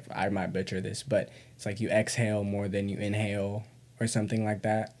think, if I might butcher this, but it's like you exhale more than you inhale or something like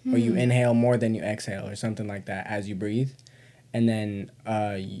that. Or you inhale more than you exhale or something like that as you breathe. And then,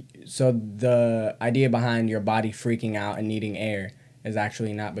 so the idea behind your body freaking out and needing air is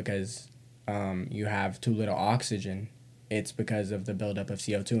actually not because you have too little oxygen. It's because of the buildup of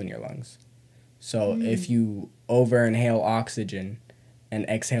CO2 in your lungs. So if you over inhale oxygen and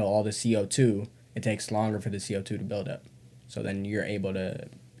exhale all the CO2, it takes longer for the CO2 to build up. So then you're able to,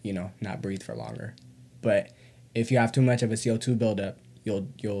 not breathe for longer. But if you have too much of a CO2 buildup,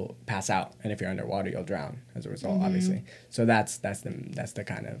 you'll pass out, and if you're underwater, you'll drown as a result, obviously. So that's the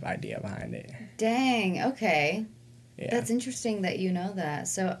kind of idea behind it. Dang. Okay. Yeah. That's interesting that you know that.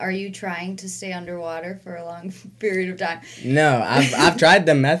 So are you trying to stay underwater for a long period of time? No, I've tried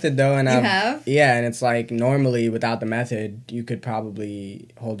the method though, and you have? Yeah, and it's like normally without the method, you could probably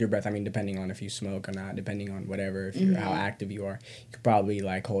hold your breath. I mean, depending on if you smoke or not, depending on whatever, if you're how active you are, you could probably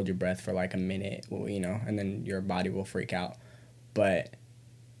like hold your breath for like a minute, and then your body will freak out. But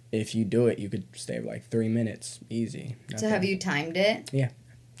if you do it, you could stay like 3 minutes, easy. So have you timed it? Yeah.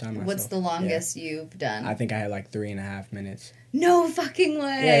 What's the longest you've done? I think I had like 3.5 minutes. No fucking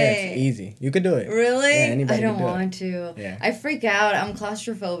way. Yeah, it's easy. You could do it. Really? Yeah, anybody I don't can do want to. Yeah. I freak out. I'm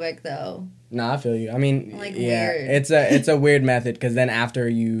claustrophobic though. No, I feel you. I mean, like yeah, weird. it's a weird method because then after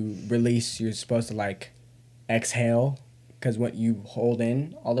you release, you're supposed to like exhale because when you hold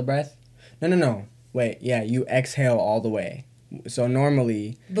in all the breath. No. Wait, yeah, you exhale all the way. So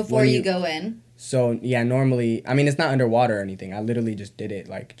normally before you go in. So yeah, normally, I mean, it's not underwater or anything. I literally just did it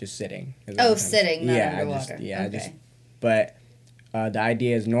like just sitting. Oh, sitting, not underwater. Okay. But the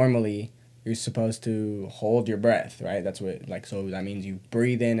idea is normally you're supposed to hold your breath, right? That's what, like, so that means you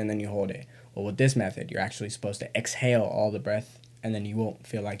breathe in and then you hold it. Well, with this method, you're actually supposed to exhale all the breath and then you won't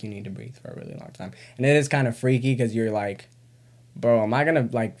feel like you need to breathe for a really long time. And it is kind of freaky because you're like, bro, am I going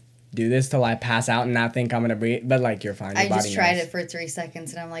to like do this till I pass out and not think I'm gonna breathe? But like, you're fine. I just tried it for 3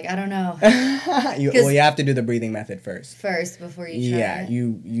 seconds and I'm like, I don't know. you have to do the breathing method first before you try it. Yeah,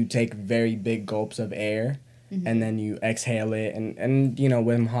 you take very big gulps of air and then you exhale it, and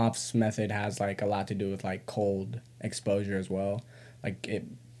Wim Hof's method has like a lot to do with like cold exposure as well. Like it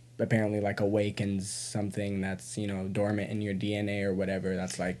apparently like awakens something that's dormant in your DNA or whatever.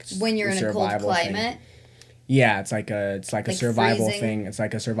 That's like when you're in a cold climate. Yeah, it's like a survival freezing. thing. It's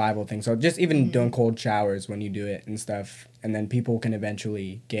like a survival thing. So just even doing cold showers when you do it and stuff, and then people can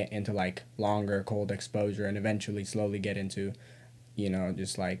eventually get into like longer cold exposure and eventually slowly get into,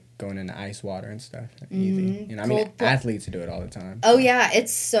 just like going into ice water and stuff. Easy. I mean, athletes do it all the time. Oh yeah,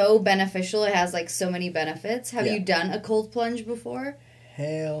 it's so beneficial. It has like so many benefits. Have you done a cold plunge before?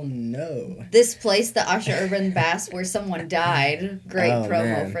 Hell no. This place, the Asha Urban Baths, where someone died, great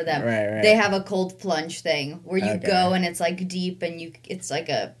promo for them. Right. They have a cold plunge thing where you go and it's like deep and it's like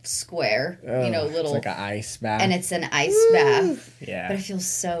a square, little. It's like an ice bath. And it's an ice bath. Yeah. But it feels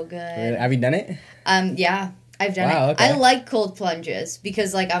so good. Really? Have you done it? Yeah. I've done it. Okay. I like cold plunges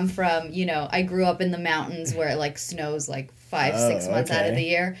because like I'm from, I grew up in the mountains where it like snows like 5-6 months out of the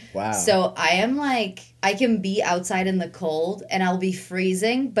year. Wow. So I am like, I can be outside in the cold and I'll be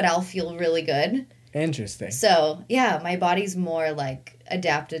freezing, but I'll feel really good. Interesting. So yeah, my body's more like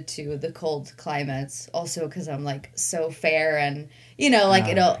adapted to the cold climates. Also because I'm like so fair and it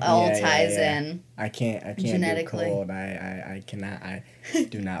all ties in. I can't genetically. do cold. I cannot. I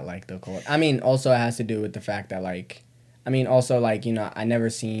do not like the cold. I mean, also it has to do with the fact that I never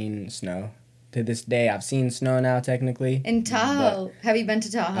seen snow. To this day, I've seen snow now, technically. In Tahoe. Have you been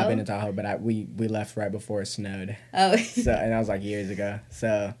to Tahoe? I've been to Tahoe, but we left right before it snowed. Oh. And that was like years ago.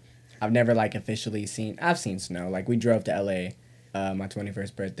 So I've never like officially seen. I've seen snow. Like we drove to LA, my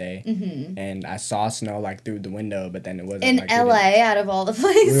 21st birthday, and I saw snow like through the window, but then it wasn't in like LA out of all the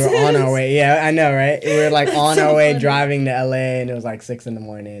places. We were on our way. Yeah, I know, right? We were like on our way driving to LA, and it was like 6 a.m,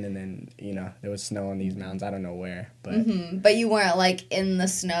 and then there was snow on these mountains. I don't know where, but But you weren't like in the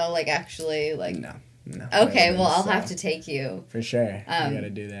snow, like actually, like no. Okay, well I'll have to take you for sure. You gotta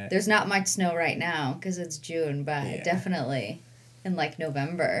do that. There's not much snow right now because it's June, but definitely in like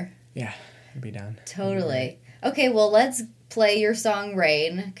November. Yeah, I'd be down. Totally. Okay, well let's play your song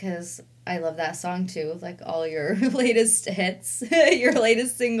Rain because I love that song too. Like all your latest hits, your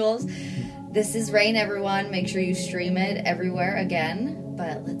latest singles. This is Rain, everyone. Make sure you stream it everywhere again.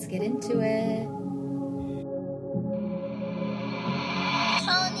 But let's get into it.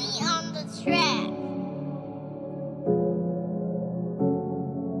 Tony on the track.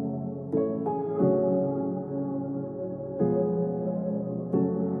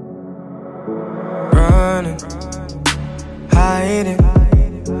 hiding,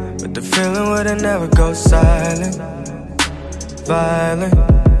 but the feeling would've never go silent. Violent,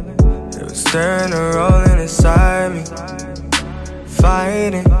 it was stirring and rolling inside me.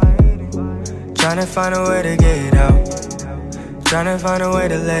 Fighting, trying to find a way to get out, trying to find a way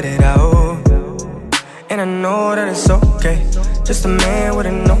to let it out. And I know that it's okay, just a man with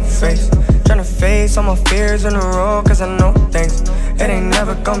a no face, trying to face all my fears in a row, cause I know things, it ain't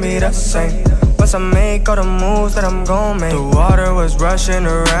never gonna be the same once I make all the moves that I'm gon' make. The water was rushing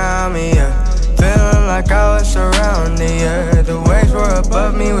around me, yeah, feeling like I was surrounded, yeah. The waves were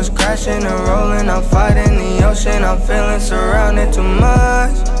above me, was crashing and rolling. I'm fighting the ocean, I'm feeling surrounded too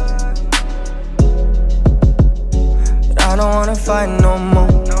much. But I don't wanna fight no more,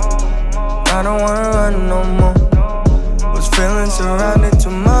 I don't wanna run no more. Was feeling surrounded too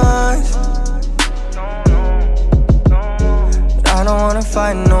much. But I don't wanna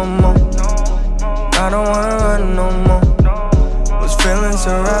fight no more, I don't wanna run no more. Was feeling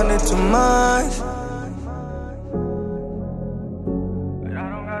surrounded too much. But I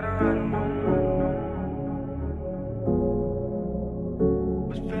don't gotta run no more.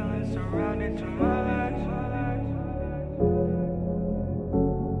 Was feeling surrounded too much.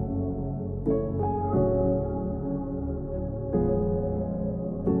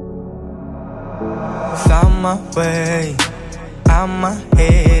 Found my way, out my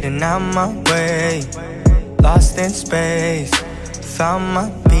head and out my way. Lost in space, found my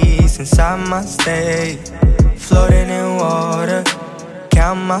peace inside my state. Floating in water,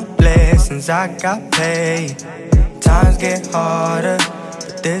 count my blessings, I got paid. Times get harder,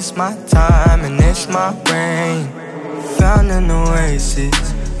 but this my time and it's my rain. Found an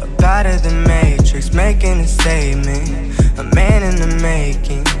oasis, up out of the matrix, making a statement, a man in the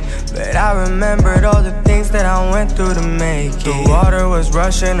making. But I remembered all the things that I went through to make it. The water was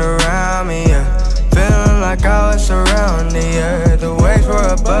rushing around me, yeah, feeling like I was surrounded, yeah. The waves were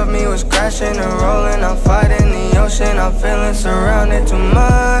above me, was crashing and rolling. I'm fighting the ocean, I'm feeling surrounded too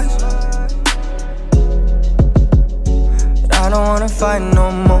much. But I don't wanna fight no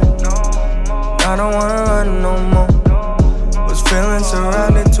more, I don't wanna run no more. Was feeling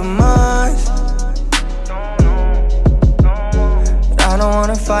surrounded too much. But I don't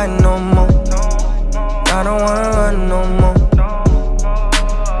wanna fight no more, I don't wanna run no more.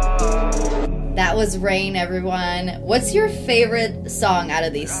 That was Rain, everyone. What's your favorite song out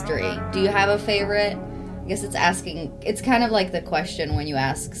of these three? Do you have a favorite? I guess it's kind of like the question when you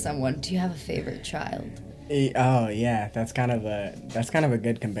ask someone, do you have a favorite child? Oh yeah, that's kind of a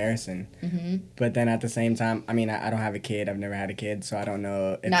good comparison. Mm-hmm. But then at the same time, I mean, I don't have a kid. I've never had a kid, so I don't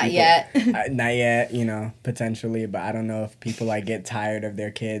know if not yet. Not yet, you know, potentially. But I don't know if people like get tired of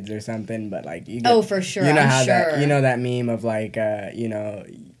their kids or something. But like you get, for sure. You know I'm how sure. that meme of like you know.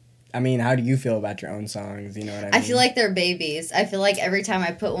 I mean, how do you feel about your own songs? You know what I mean? I feel like they're babies. I feel like every time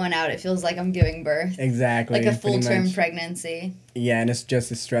I put one out, it feels like I'm giving birth. Exactly. Like a full-term pregnancy. Yeah, and it's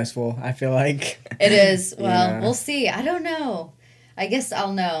just as stressful, I feel like. It is. Well, we'll see. I don't know. I guess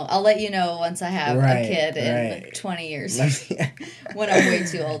I'll know. I'll let you know once I have a kid in like 20 years. When I'm way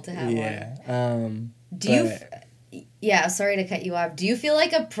too old to have one. Yeah, sorry to cut you off. Do you feel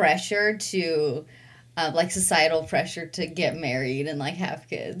like a pressure to... like societal pressure to get married and like have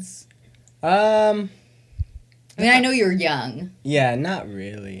kids? I mean, I know you're young. Yeah, not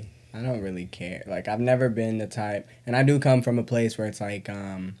really. I don't really care. Like, I've never been the type, and I do come from a place where it's like,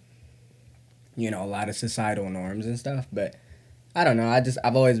 you know, a lot of societal norms and stuff, but I don't know.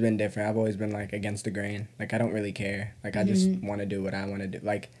 I've always been different. I've always been like against the grain. Like, I don't really care. Like, I just want to do what I want to do.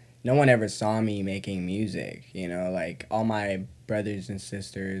 Like, no one ever saw me making music, you know, like all my brothers and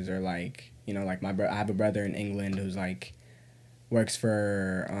sisters are like, you know, like I have a brother in England who's like works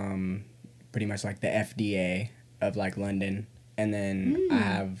for pretty much like the FDA of like London, and then I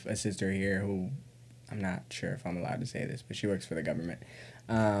have a sister here who I'm not sure if I'm allowed to say this, but she works for the government.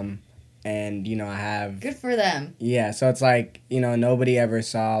 And you know, I have good for them. Yeah, so it's like, you know, nobody ever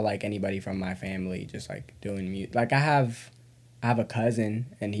saw like anybody from my family just like doing music. Like I have a cousin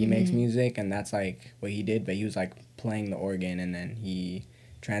and he makes music, and that's like what he did, but he was like playing the organ and then he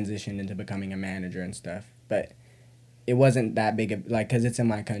transitioned into becoming a manager and stuff. But it wasn't that big of, like, because it's in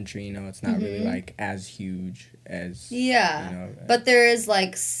my country, you know, it's not really like as huge as, you know, but there is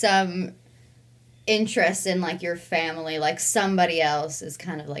like some interest in like your family, like somebody else is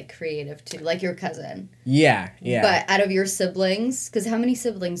kind of like creative too, like your cousin. Yeah. But out of your siblings, because how many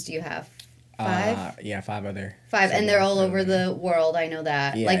siblings do you have? 5? Yeah, 5 other. 5, and they're all over the world, I know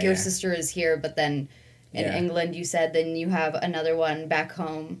that. Yeah, like your sister is here, but then in England, you said, then you have another one back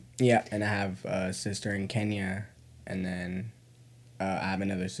home. Yeah, and I have a sister in Kenya, and then I have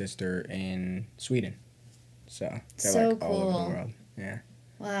another sister in Sweden. So they're So like all over cool. the world. Yeah.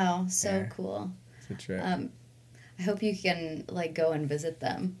 Wow, so Yeah. cool. It's a trip. I hope you can like go and visit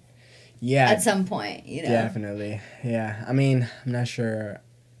them Yeah. at some point, you know. Definitely. Yeah. I mean, I'm not sure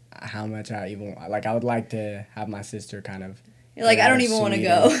how much I even like. I would like to have my sister kind of. You're like, get I out don't of even want to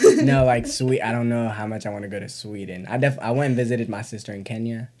Sweden. go. No, like I don't know how much I want to go to Sweden. I went and visited my sister in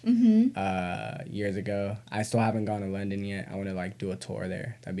Kenya. Years ago. I still haven't gone to London yet. I want to like do a tour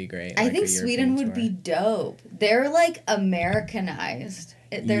there. That'd be great. I like, think a Sweden European would tour. be dope. They're like Americanized.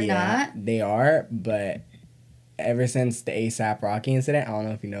 They're Yeah, not? They are, but ever since the ASAP Rocky incident, I don't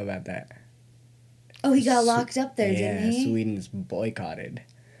know if you know about that. Oh, he got locked up there, didn't he? Sweden's boycotted.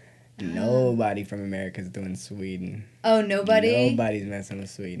 Nobody from America's doing Sweden. Oh, nobody? Nobody's messing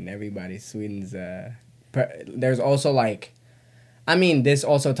with Sweden. Sweden's, there's also like, I mean, this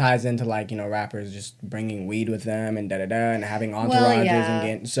also ties into like, rappers just bringing weed with them and da-da-da and having entourages and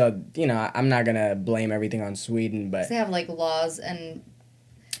getting, so, I'm not gonna blame everything on Sweden, but. They have like laws and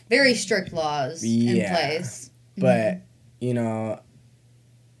very strict laws in place. But,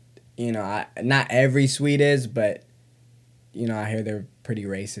 not every Swede is, but, I hear they're pretty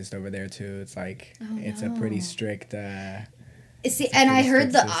racist over there too. It's like, it's a pretty strict, See, and I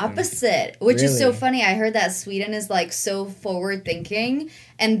heard the system. opposite, which is so Really? funny. I heard that Sweden is like so forward thinking,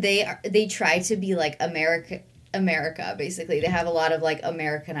 and they try to be like America basically. They have a lot of like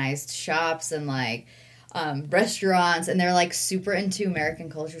Americanized shops and like restaurants, and they're like super into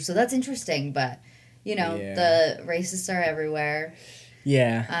American culture. So that's interesting, but the racists are everywhere.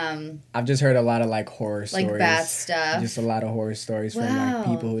 Yeah. I've just heard a lot of like horror stories. Like bad stuff. Just a lot of horror stories from Wow. like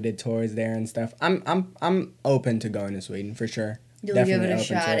people who did tours there and stuff. I'm open to going to Sweden for sure. You'll Definitely give it a open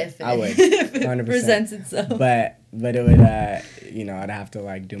to shot it. if I would. if it 100%. presents itself. But it would I'd have to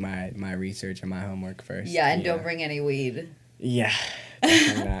like do my research and my homework first. Yeah, and don't bring any weed. Yeah.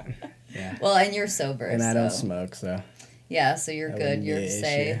 Definitely not. Yeah. Well, and you're sober, And so. I don't smoke, so Yeah, so you're that good. wouldn't be You're an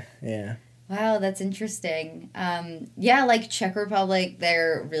safe. issue. Yeah. Wow, that's interesting. Yeah, like Czech Republic,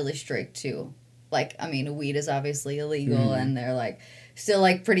 they're really strict too. Like, I mean, weed is obviously illegal, and they're like still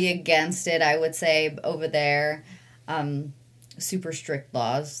like pretty against it, I would say, over there. Super strict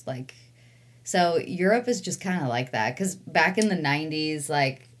laws, like. So Europe is just kind of like that, because back in the 90s,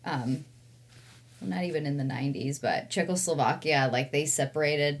 like, well, not even in the 90s, but Czechoslovakia, like, they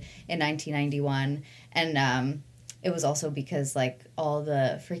separated in 1991, and it was also because, like, all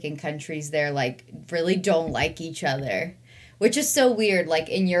the freaking countries there, like, really don't like each other. Which is so weird. Like,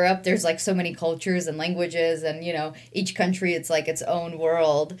 in Europe, there's, like, so many cultures and languages, and, each country, it's, like, its own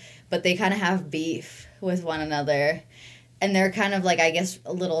world. But they kind of have beef with one another. And they're kind of, like, I guess,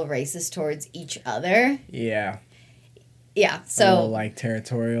 a little racist towards each other. Yeah. Yeah, A so... little, like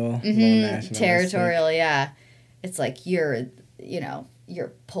territorial. A little nationalistic. Territorial, yeah. It's like, you're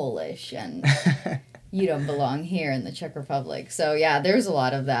Polish, and... you don't belong here in the Czech Republic. So, yeah, there's a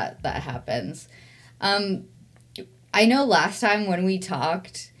lot of that happens. I know last time when we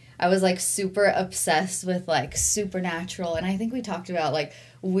talked, I was, like, super obsessed with, like, supernatural. And I think we talked about, like,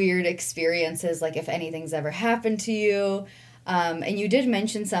 weird experiences, like, if anything's ever happened to you. And you did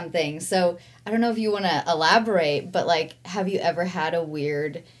mention something. So, I don't know if you want to elaborate, but, like, have you ever had a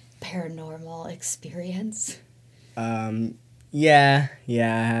weird paranormal experience? Yeah, I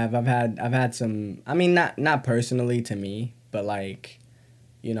have. I've had some. I mean, not personally to me, but like,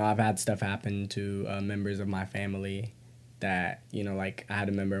 I've had stuff happen to members of my family that like I had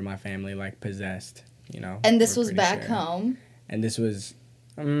a member of my family like possessed. And this was back home. And this was,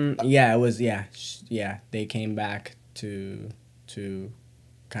 it was yeah. They came back to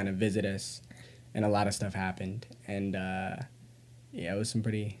kind of visit us, and a lot of stuff happened, and it was some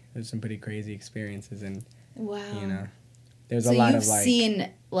pretty crazy experiences, and Wow. There's so a lot you've of like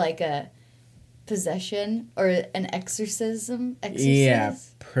seen like a possession or an exorcism? Yeah,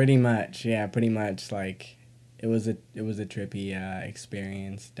 pretty much. Like it was a trippy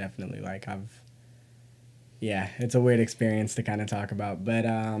experience. Definitely. Like it's a weird experience to kind of talk about, but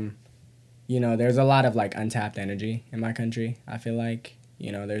there's a lot of like untapped energy in my country. I feel like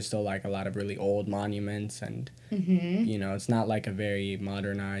there's still like a lot of really old monuments, and it's not like a very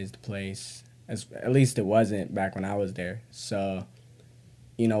modernized place. At least it wasn't back when I was there. So,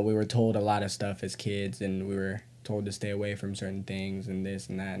 we were told a lot of stuff as kids, and we were told to stay away from certain things and this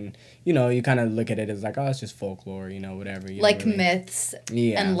and that. And, you kind of look at it as like, oh, it's just folklore, whatever. Like myths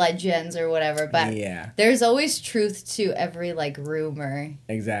and legends or whatever. But there's always truth to every, like, rumor.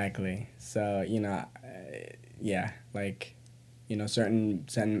 Exactly. So, like,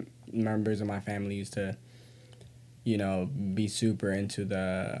 certain members of my family used to, be super into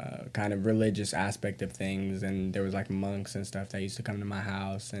the kind of religious aspect of things, and there was like monks and stuff that used to come to my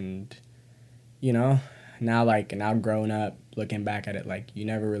house, and now grown up, looking back at it, like, you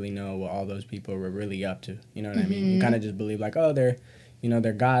never really know what all those people were really up to. You know what I mean? You kind of just believe, like, oh, they're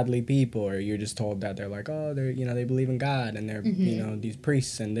godly people, or you're just told that they're like, oh, they're, they believe in God, and they're, these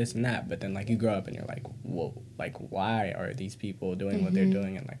priests and this and that. But then, like, you grow up and you're like, whoa, like, why are these people doing what they're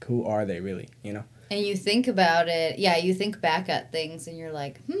doing? And, like, who are they really, And you think about it, you think back at things and you're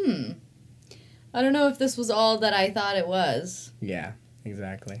like, I don't know if this was all that I thought it was. Yeah,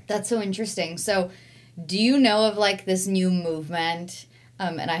 exactly. That's so interesting. So, do you know of, like, this new movement,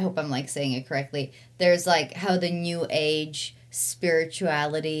 and I hope I'm, like, saying it correctly, there's, like, how the New Age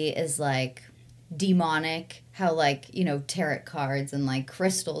spirituality is, like, demonic, how, like, tarot cards and, like,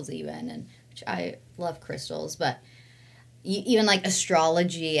 crystals even, and which I love crystals, but even, like,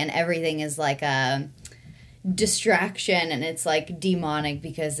 astrology and everything is, like, a distraction, and it's, like, demonic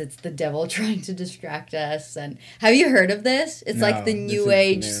because it's the devil trying to distract us. And have you heard of this? It's, like, the New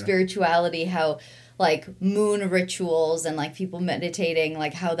Age spirituality, how, like, moon rituals and, like, people meditating,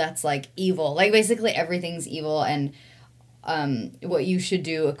 like, how that's, like, evil. Like, basically everything's evil, and what you should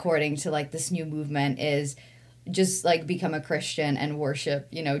do according to, like, this new movement is just, like, become a Christian and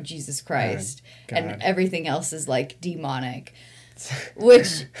worship, Jesus Christ. God. And everything else is, like, demonic.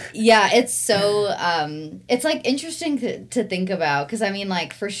 Which, it's so, it's, like, interesting to think about, because, I mean,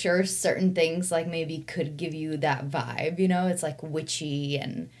 like, for sure certain things, like, maybe could give you that vibe, it's, like, witchy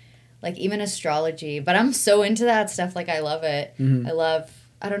and, like, even astrology. But I'm so into that stuff, like, I love it.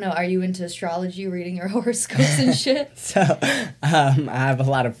 I don't know, are you into astrology, reading your horoscopes and shit? So, I have a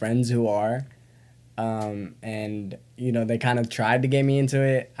lot of friends who are, and, they kind of tried to get me into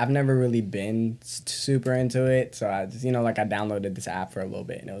it. I've never really been super into it, so I just, like, I downloaded this app for a little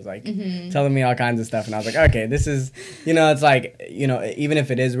bit, and it was, like, telling me all kinds of stuff, and I was like, okay, this is, it's like, even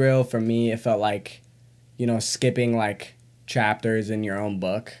if it is real, for me, it felt like, skipping, like, chapters in your own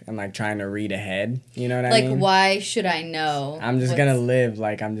book and, like, trying to read ahead, you know what I mean? Like, why should I know? I'm just gonna live,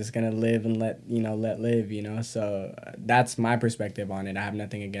 like, I'm just gonna live and let live, so that's my perspective on it. I have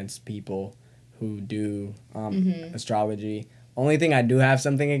nothing against people who do astrology. Only thing I do have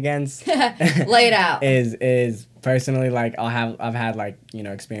something against lay it out is personally, like, I've had, like,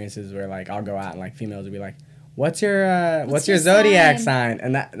 experiences where, like, I'll go out and, like, females will be like, what's your zodiac sign?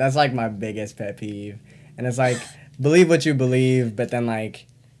 And that's, like, my biggest pet peeve. And it's like, believe what you believe, but then, like,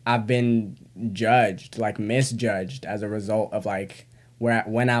 I've been judged, like, misjudged as a result of, like,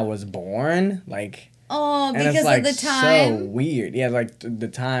 when I was born, like. Oh, because it's, like, of the time? So weird. Yeah, like, the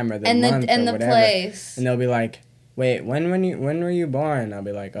time or the month and or the whatever. place. And they'll be like, wait, when were you born? I'll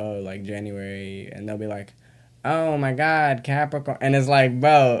be like, oh, like, January. And they'll be like, oh, my God, Capricorn. And it's like,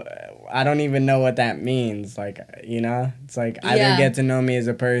 bro, I don't even know what that means. Like, it's like, either get to know me as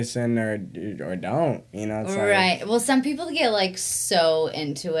a person or don't, It's right. Like, well, some people get, like, so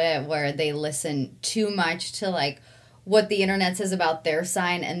into it where they listen too much to, like, what the internet says about their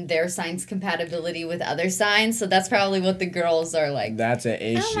sign and their sign's compatibility with other signs. So that's probably what the girls are like. That's an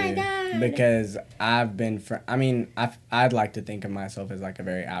issue. Oh my God. Because I've been, I'd like to think of myself as, like, a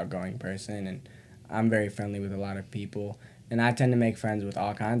very outgoing person, and I'm very friendly with a lot of people, and I tend to make friends with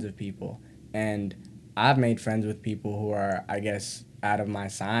all kinds of people. And I've made friends with people who are, I guess, out of my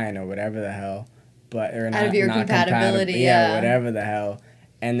sign or whatever the hell, but or out of your compatibility, yeah, whatever the hell.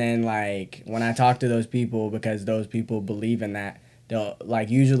 And then, like, when I talk to those people, because those people believe in that, they'll, like,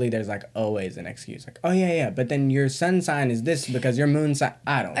 usually there's, like, always an excuse. Like, oh, yeah, but then your sun sign is this because your moon sign,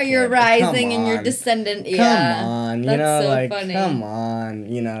 I don't care. Or your rising and your descendant, Come on, that's so like, funny. Come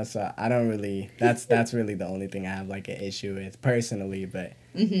on, so I don't really, that's really the only thing I have, like, an issue with personally, but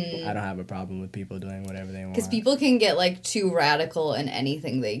I don't have a problem with people doing whatever they want. Because people can get, like, too radical in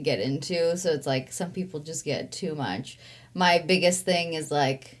anything they get into, so it's, like, some people just get too much. My biggest thing is,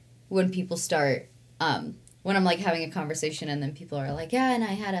 like, when people start, when I'm, like, having a conversation and then people are like, yeah, and I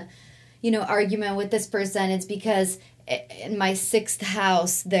had a, argument with this person. It's because in my 6th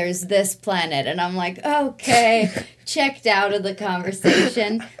house, there's this planet. And I'm like, okay, checked out of the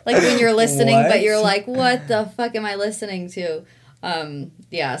conversation. Like, when you're listening, but you're like, what the fuck am I listening to?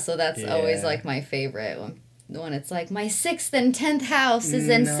 So that's always, like, my favorite when it's like, my 6th and 10th house is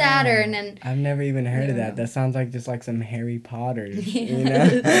in Saturn, and I've never even heard of that. That sounds like just like some Harry Potter, like,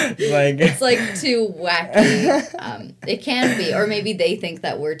 it's, like, too wacky. It can be, or maybe they think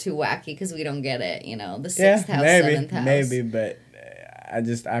that we're too wacky because we don't get it, the 6th house, 7th house. Maybe, but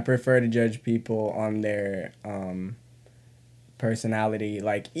I prefer to judge people on their personality,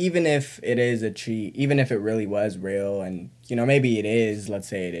 like, even if it is a cheat, even if it really was real, and, maybe it is, let's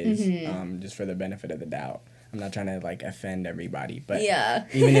say it is, just for the benefit of the doubt. I'm not trying to, like, offend everybody, but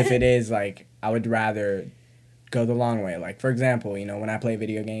even if it is, like, I would rather go the long way. Like, for example, when I play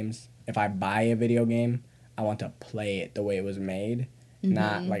video games, if I buy a video game, I want to play it the way it was made.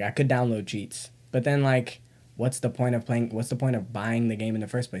 Not, like, I could download cheats. But then, like, what's the point of buying the game in the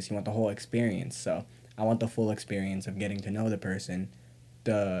first place? You want the whole experience. So I want the full experience of getting to know the person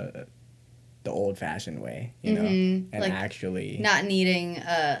the old-fashioned way, you know, and like, actually not needing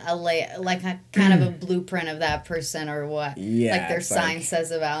a kind of a blueprint of that person or what like their sign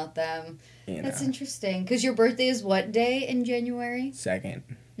says about them. That's interesting. Because your birthday is what day in January? 2nd.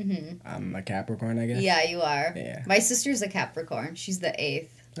 I'm a Capricorn, I guess. Yeah, you are. Yeah. My sister's a Capricorn. She's the 8th.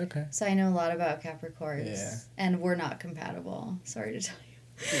 Okay. So I know a lot about Capricorns. Yeah. And we're not compatible. Sorry to tell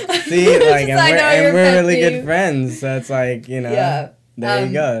you. See, like, and we're really good friends. So it's like, you know. Yeah. There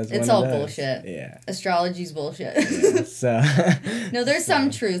you go. It's all bullshit. Yeah. Astrology's bullshit. Yeah, so. No, there's some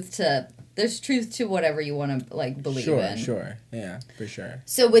truth to. There's truth to whatever you want to, like, believe in. Sure. Yeah, for sure.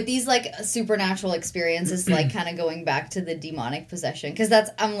 So with these, like, supernatural experiences, like, kind of going back to the demonic possession, because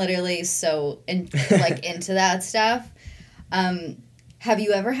I'm literally so, into that stuff. Have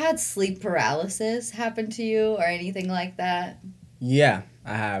you ever had sleep paralysis happen to you or anything like that? Yeah,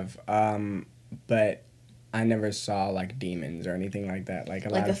 I have. But I never saw, like, demons or anything like that. Like, a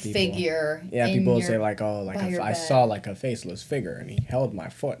lot of people... Like a figure. Yeah, people say, like, oh, like, I saw, like, a faceless figure, and he held my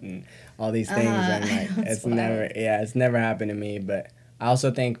foot, and all these things, and, like, it's never happened to me, but I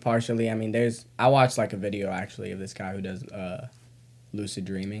also think partially, I mean, I watched, like, a video, actually, of this guy who does lucid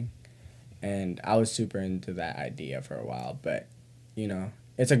dreaming, and I was super into that idea for a while, but, you know...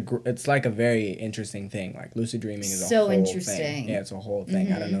 It's like a very interesting thing. Like, lucid dreaming is a whole thing. Yeah, it's a whole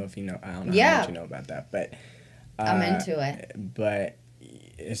thing. I don't know if you know. I don't know how much you know about that, but I'm into it. But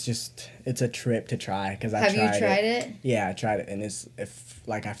it's a trip to try because Have you tried it? Yeah, I tried it, and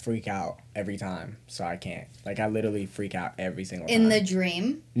I freak out every time, so I can't. Like, I literally freak out every single time. In the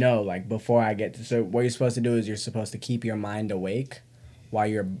dream? No, like, before I get to. So what you're supposed to do is you're supposed to keep your mind awake while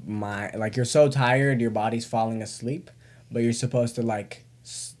you're so tired, your body's falling asleep, but you're supposed to, like,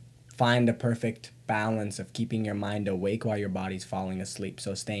 find a perfect balance of keeping your mind awake while your body's falling asleep.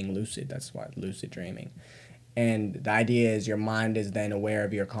 So staying lucid, that's what lucid dreaming. And the idea is your mind is then aware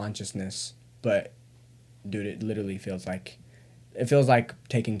of your consciousness, but dude, it literally feels like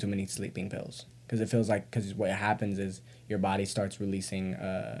taking too many sleeping pills. Because what happens is your body starts releasing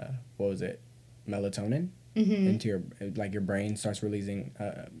melatonin into your brain starts releasing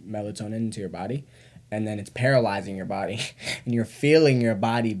melatonin into your body. And then it's paralyzing your body, and you're feeling your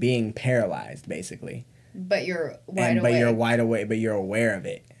body being paralyzed, basically. But you're wide awake. But you're wide awake, but you're aware of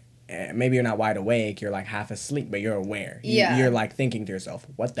it. Maybe you're not wide awake, you're, like, half asleep, but you're aware. You're, like, thinking to yourself,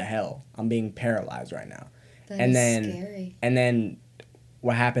 what the hell? I'm being paralyzed right now. That is scary. And then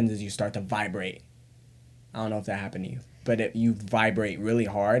what happens is you start to vibrate. I don't know if that happened to you, but you vibrate really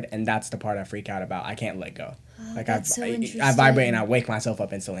hard, and that's the part I freak out about. I can't let go. Like, I vibrate and I wake myself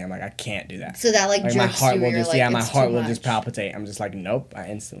up instantly. I'm like, I can't do that. So that, like jerks my heart you. Will just, like, my heart will just palpitate. I'm just like, nope,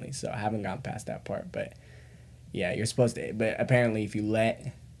 instantly. So I haven't gotten past that part. But yeah, you're supposed to. But apparently, if you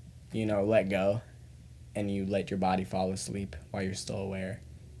let go, and you let your body fall asleep while you're still aware,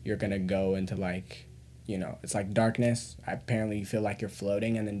 you're gonna go into, like, it's like darkness. Apparently, you feel like you're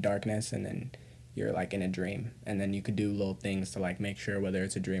floating, and then darkness, and then you're, like, in a dream, and then you could do little things to, like, make sure whether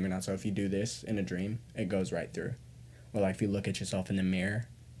it's a dream or not. So if you do this in a dream, it goes right through. Or, like, if you look at yourself in the mirror,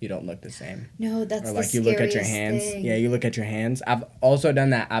 you don't look the same. No, that's the scariest thing. Or, like, you look at your hands. Thing. Yeah, you look at your hands. I've also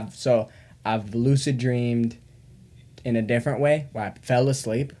done that. I've lucid dreamed in a different way, where I fell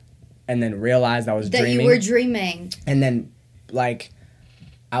asleep, and then realized I was dreaming. That you were dreaming. And then, like,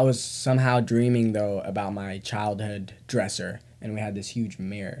 I was somehow dreaming, though, about my childhood dresser, and we had this huge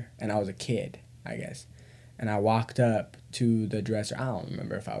mirror, and I was a kid, I guess. And I walked up to the dresser. I don't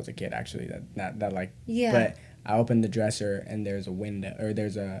remember if I was a kid, actually. Yeah. But I opened the dresser, and there's a window, or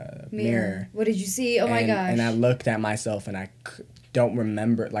there's a mirror. What did you see? Oh, my gosh. And I looked at myself, and I don't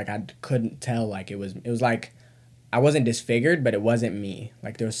remember, like, I couldn't tell, like, it was like, I wasn't disfigured, but it wasn't me.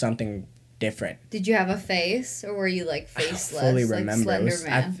 Like, there was something different. Did you have a face, or were you, like, faceless? I fully remember. Like Slender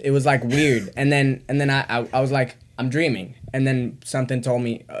Man? It was, like, weird. And then I was like, I'm dreaming. And then something told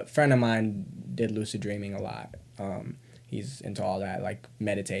me, a friend of mine did lucid dreaming a lot. He's into all that, like,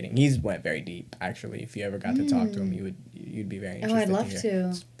 meditating. He's went very deep, actually. If you ever got to talk to him, you'd be very interested. Oh, I'd love to.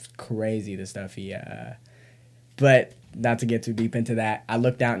 It's crazy, the stuff he... But not to get too deep into that, I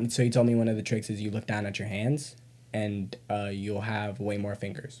looked down, so he told me one of the tricks is you look down at your hands, and you'll have way more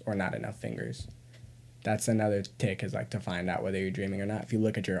fingers, or not enough fingers. That's another tick, is, like, to find out whether you're dreaming or not. If you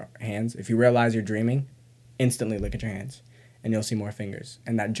look at your hands, if you realize you're dreaming, instantly look at your hands, and you'll see more fingers.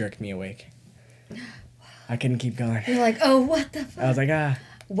 And that jerked me awake. I couldn't keep going. You're like, oh, what the fuck? I was like, ah.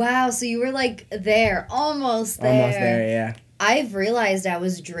 Wow, so you were, like, there, almost there. Almost there, yeah. I've realized I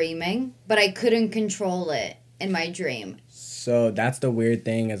was dreaming, but I couldn't control it in my dream. So that's the weird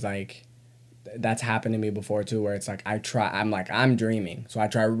thing is like, that's happened to me before too, where it's like I'm dreaming, so I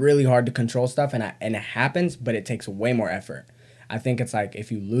try really hard to control stuff, and it happens, but it takes way more effort. I think it's like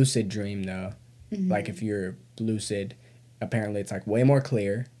if you lucid dream though, like if you're lucid, apparently it's like way more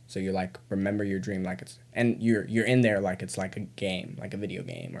clear. So you like remember your dream like it's, and you're in there like it's like a game, like a video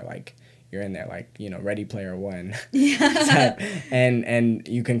game, or like you're in there like, you know, Ready Player One. Yeah. and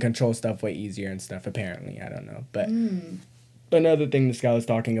you can control stuff way easier and stuff, apparently. I don't know. But another thing this guy was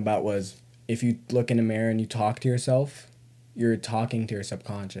talking about was if you look in a mirror and you talk to yourself, you're talking to your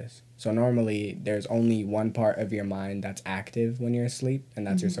subconscious. So normally there's only one part of your mind that's active when you're asleep, and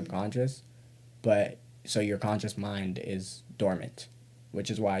that's your subconscious. But so your conscious mind is dormant, which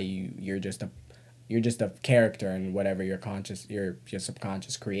is why you're just a character in whatever your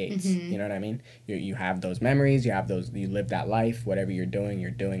subconscious creates. You know what I mean? You have those memories, you live that life, whatever you're doing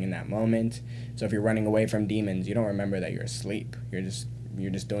in that moment. So if you're running away from demons, you don't remember that you're asleep. You're just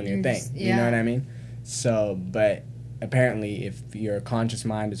doing your thing. You know what I mean? So, but apparently if your conscious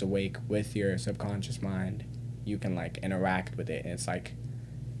mind is awake with your subconscious mind, you can like interact with it, and it's like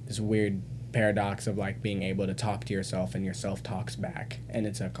this weird paradox of like being able to talk to yourself and yourself talks back, and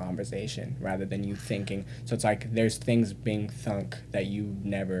it's a conversation rather than you thinking. So it's like there's things being thunk that you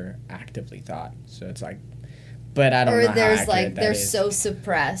never actively thought. So it's like, but I don't know how accurate that is. Or there's like they're so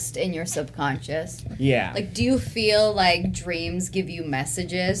suppressed in your subconscious. Yeah. Like, do you feel like dreams give you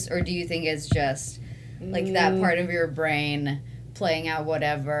messages, or do you think it's just like that part of your brain playing out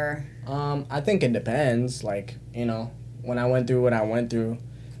whatever? I think it depends. Like, you know, when I went through what I went through,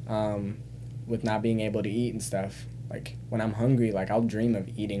 with not being able to eat and stuff, like when I'm hungry, like I'll dream of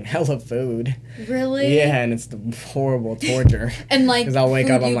eating hella food. Really? Yeah, and it's the horrible torture. And like, because I'll wake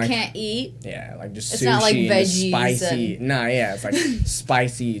food up, I'm you like, can't eat. Yeah, like just it's sushi, not like veggies, spicy. And Nah, yeah, it's like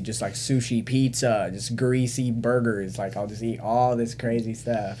spicy, just like sushi, pizza, just greasy burgers. Like I'll just eat all this crazy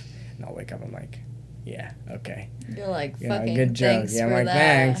stuff, and I'll wake up, I'm like, yeah, okay. You're like, you fucking good joke. thanks yeah, I'm for like, that.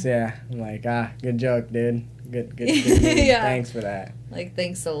 Thanks, yeah. I'm like, good joke, dude. Good Yeah. Thanks for that. Like,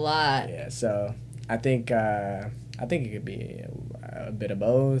 thanks a lot. Yeah, so I think it could be a bit of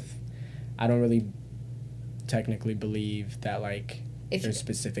both. I don't really technically believe that like there's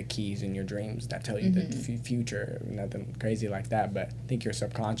specific keys in your dreams that tell you the future, nothing crazy like that. But I think your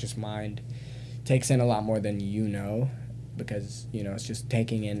subconscious mind takes in a lot more than you know, because you know it's just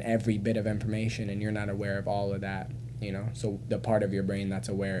taking in every bit of information, and you're not aware of all of that. You know, so the part of your brain that's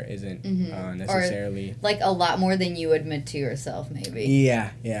aware isn't necessarily... Or, like, a lot more than you admit to yourself, maybe.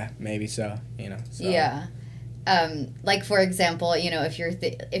 Yeah, maybe so, you know. So. Yeah. Like, for example, you know, if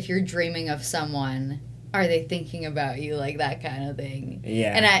you're dreaming of someone, are they thinking about you, like, that kind of thing?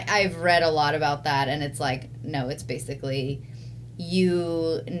 Yeah. And I've read a lot about that, and it's like, no, it's basically...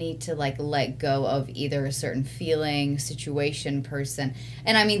 you need to, like, let go of either a certain feeling, situation, person.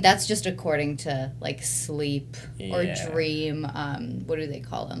 And, I mean, that's just according to, like, sleep or dream. What do they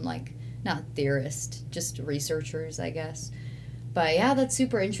call them? Like, not theorists, just researchers, I guess. But, yeah, that's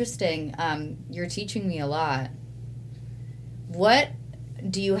super interesting. You're teaching me a lot. What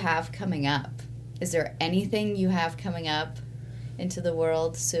do you have coming up? Is there anything you have coming up into the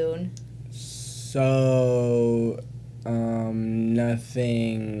world soon? So...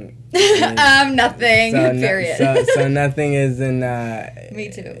 nothing. Nothing. So period. So nothing is in.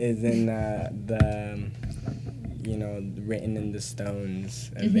 Me too. Is in the, you know, written in the stones,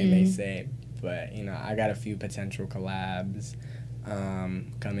 as they may say. But you know, I got a few potential collabs,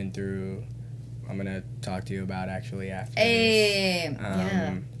 coming through. I'm gonna talk to you about actually after this.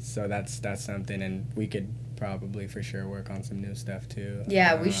 Yeah. So that's something, and we could probably for sure work on some new stuff too.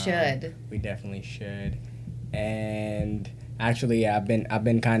 Yeah, we should. We definitely should. And actually, yeah, I've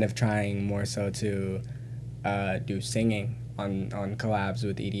been kind of trying more so to do singing on collabs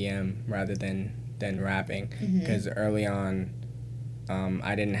with EDM rather than rapping, because early on,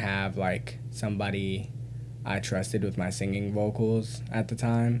 I didn't have like somebody I trusted with my singing vocals at the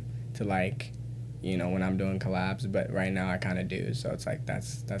time to like, you know, when I'm doing collabs. But right now I kind of do, so it's like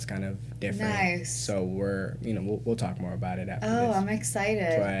that's kind of different. Nice. So we'll talk more about it after this. Oh, I'm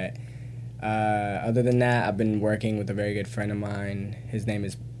excited. But. Other than that, I've been working with a very good friend of mine. His name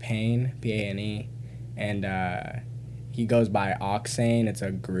is Payne, P-A-N-E, and he goes by Oxane. It's a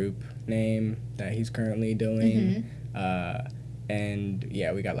group name that he's currently doing. And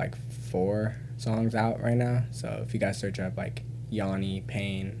yeah, we got like 4 songs out right now. So if you guys search up like Yanni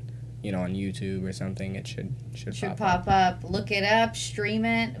Payne, you know, on YouTube or something, it should pop up. Look it up, stream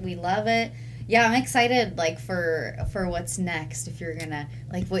it. We love it. Yeah, I'm excited, like, for what's next. If you're gonna,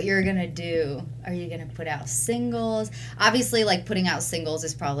 like, what you're gonna do. Are you gonna put out singles? Obviously, like, putting out singles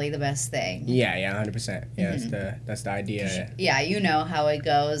is probably the best thing. Yeah, 100%. Yeah, that's the idea. Yeah, you know how it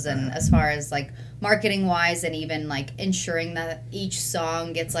goes, and as far as, like, marketing-wise and even, like, ensuring that each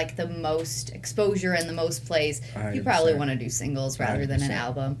song gets, like, the most exposure and the most plays, 100%. You probably want to do singles rather than an 100%.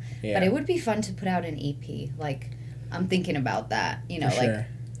 album. Yeah. But it would be fun to put out an EP. Like, I'm thinking about that, you know, For like... sure.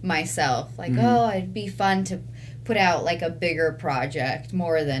 myself, like, oh, it'd be fun to put out like a bigger project,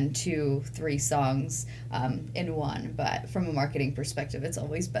 more than 2-3 songs in one. But from a marketing perspective, it's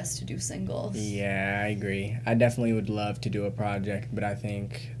always best to do singles. Yeah, I agree. I definitely would love to do a project, but I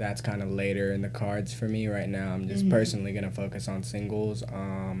think that's kind of later in the cards for me right now. I'm just personally gonna focus on singles.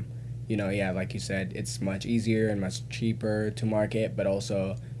 You know, yeah, like you said, it's much easier and much cheaper to market, but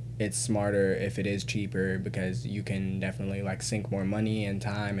also it's smarter if it is cheaper, because you can definitely like sink more money and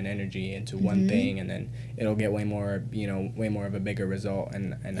time and energy into one thing, and then it'll get way more of a bigger result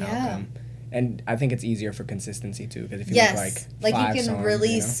and outcome. And I think it's easier for consistency too, because if you look like you can songs,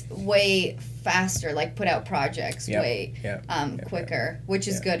 release way faster, like put out projects way quicker, which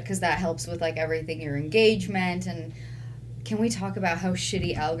is good because that helps with like everything, your engagement. And can we talk about how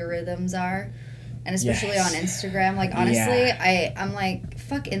shitty algorithms are? And especially on Instagram. Like, honestly, I'm like,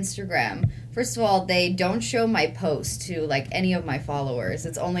 fuck Instagram. First of all, they don't show my post to, like, any of my followers.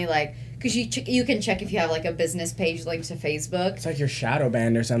 It's only, like, because you can check if you have, like, a business page linked to Facebook. It's like you're shadow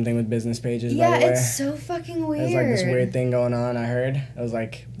banned or something with business pages, by the way. Yeah, it's so fucking weird. There's, like, this weird thing going on, I heard. It was,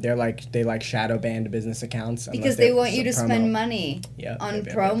 like, they shadow banned business accounts. Because they want you to spend money on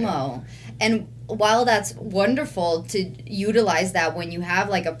promo. And while that's wonderful to utilize that when you have,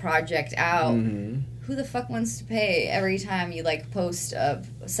 like, a project out, who the fuck wants to pay every time you, like, post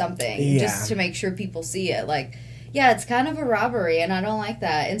something just to make sure people see it? Like, yeah, it's kind of a robbery, and I don't like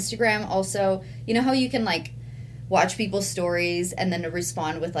that. Instagram also, you know how you can, like, watch people's stories and then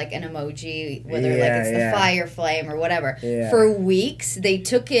respond with, like, an emoji, whether, like, it's the fire flame or whatever. Yeah. For weeks, they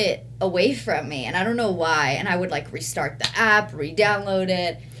took it away from me, and I don't know why. And I would, like, restart the app, re-download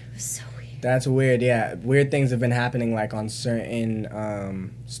it. It was so weird. That's weird, yeah. Weird things have been happening, like, on certain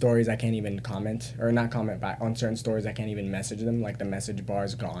stories I can't even comment. Or not comment back. On certain stories I can't even message them. Like, the message bar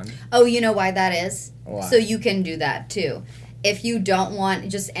is gone. Oh, you know why that is? Why? So you can do that, too. If you don't want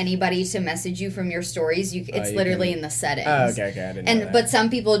just anybody to message you from your stories, it's literally in the settings. Oh, okay, I didn't know that. But some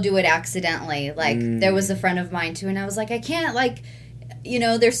people do it accidentally. Like, there was a friend of mine, too, and I was like, I can't, like... You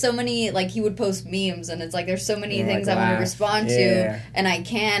know, there's so many, like, he would post memes, and it's like, there's so many things I want to respond to, and I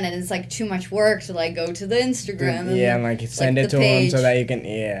can, and it's, like, too much work to, like, go to the Instagram. And like, send it to him so that you can,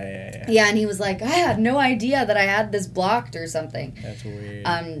 Yeah, and he was like, I had no idea that I had this blocked or something. That's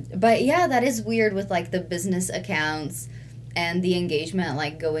weird. But, yeah, that is weird with, like, the business accounts and the engagement,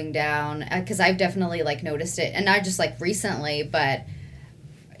 like, going down, because I've definitely, like, noticed it, and not just, like, recently, but,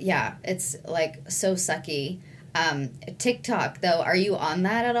 yeah, it's, like, so sucky. TikTok, though, are you on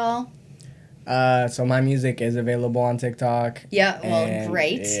that at all? So my music is available on TikTok. Yeah, well,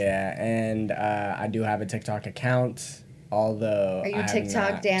 great. Yeah, and I do have a TikTok account, although Are you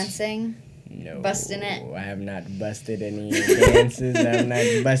TikTok dancing? No. Busting it? I have not busted any dances. I have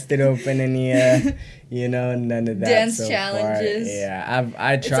not busted open any, none of that dance so challenges. Far. Yeah,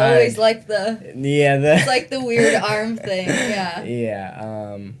 I tried. It's always like it's like the weird arm thing, yeah.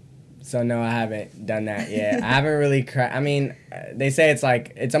 Yeah, so no, I haven't done that yet. I haven't really they say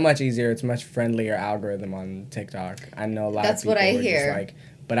it's a much easier, it's a much friendlier algorithm on TikTok. I know a lot of people what I hear. Just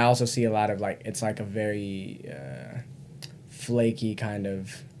but I also see a lot of it's like a very flaky kind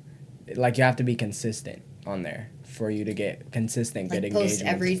of, like, you have to be consistent on there for you to get consistent, like good engagement. Post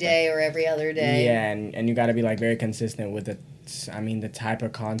every day or every other day. Yeah, and you got to be like very consistent with the type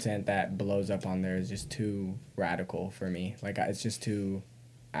of content that blows up on there is just too radical for me. Like, it's just too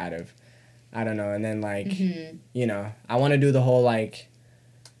out of, I don't know. And then I want to do the whole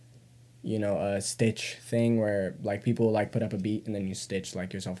stitch thing where like people like put up a beat and then you stitch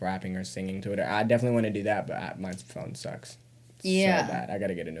like yourself rapping or singing to it. I definitely want to do that, but my phone sucks. Yeah. So bad. I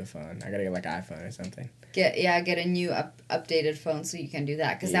gotta get a new phone. I gotta get like an iPhone or something. Get a new updated phone so you can do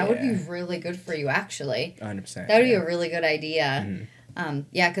that, because that would be really good for you, actually. 100%. That would be a really good idea.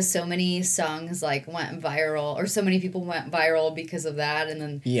 Because so many songs like went viral, or so many people went viral because of that, and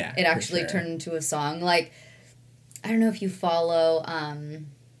then it actually turned into a song. Like, I don't know if you follow,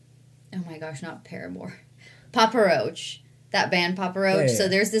 oh my gosh, not Paramore, Papa Roach, that band Papa Roach. Yeah. So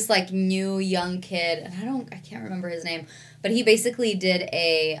there's this like new young kid, and I can't remember his name, but he basically did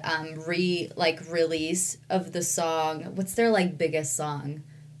a release of the song. What's their like biggest song?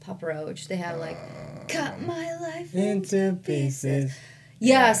 Papa Roach. They have like cut my life into pieces.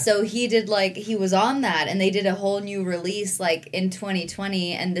 Yeah, so he did, like, he was on that, and they did a whole new release, like, in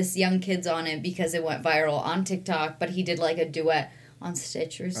 2020, and this young kid's on it because it went viral on TikTok, but he did, like, a duet on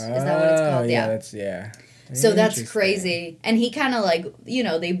Stitch, or is that what it's called? Yeah. So that's crazy. And he kind of, like, you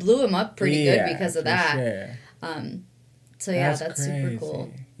know, they blew him up pretty good because of that. Sure. So, yeah, that's super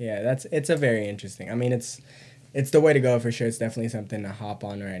cool. Yeah, it's a very interesting. I mean, it's the way to go for sure. It's definitely something to hop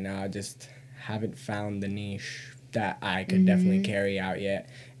on right now. I just haven't found the niche that I could definitely carry out yet,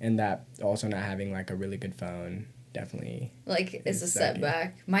 and that also not having like a really good phone definitely like is a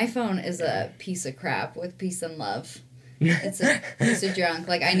setback. My phone is a piece of crap with peace and love. It's a piece of junk.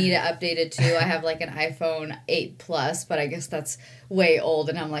 Like, I need to update it too. I have like an iPhone 8 Plus, but I guess that's way old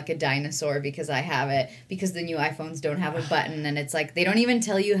and I'm like a dinosaur because I have it, because the new iPhones don't have a button, and it's like they don't even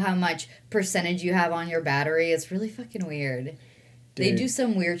tell you how much percentage you have on your battery. It's really fucking weird. Dude, they do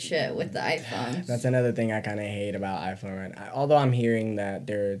some weird shit with the iPhones. That's another thing I kind of hate about iPhone. Although I'm hearing that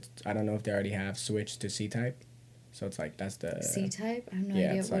I don't know if they already have switched to C-Type. So it's like, that's the... C-Type? I have no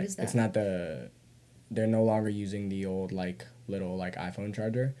idea. What is that? It's not the... They're no longer using the old, like, little, like, iPhone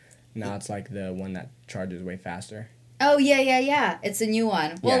charger. Now it's, like, the one that charges way faster. Oh, yeah. It's a new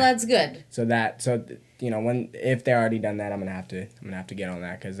one. Well, that's good. If they're already done that, I'm gonna have to get on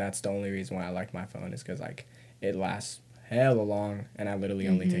that, because that's the only reason why I like my phone, is because, like, it lasts hella long, and I literally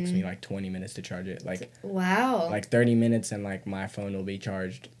only takes me like 20 minutes to charge it. Like, wow, like 30 minutes and like my phone will be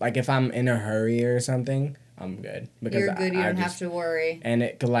charged. Like, if I'm in a hurry or something, I'm good, because you're good. You don't have to worry, and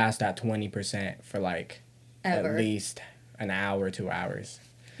it could last at 20% for like ever. At least an hour, 2 hours.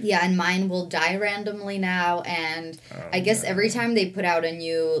 Yeah, and mine will die randomly now, and I guess every time they put out a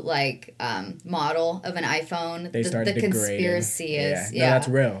new like model of an iPhone, the conspiracy is No, that's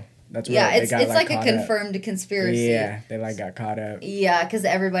real. That's real. Yeah, it's like a confirmed conspiracy. Yeah, they like got caught up. Yeah, because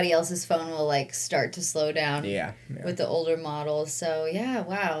everybody else's phone will like start to slow down. Yeah. With the older models. So yeah,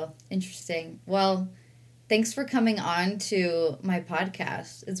 wow, interesting. Well, thanks for coming on to my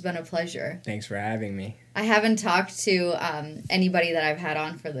podcast. It's been a pleasure. Thanks for having me. I haven't talked to anybody that I've had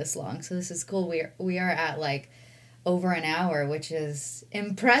on for this long, so this is cool. We are at like over an hour, which is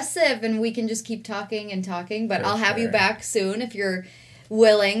impressive, and we can just keep talking and talking. But I'll have you back soon if you're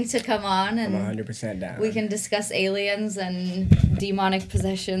willing to come on, and I'm 100% down. We can discuss aliens and demonic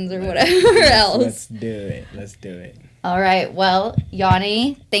possessions or whatever else. Let's do it. All right. Well,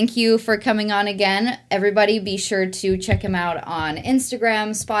 Yanni, thank you for coming on again. Everybody be sure to check him out on Instagram,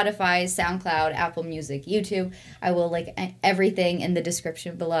 Spotify, SoundCloud, Apple Music, YouTube. I will link everything in the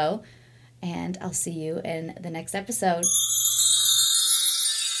description below, and I'll see you in the next episode.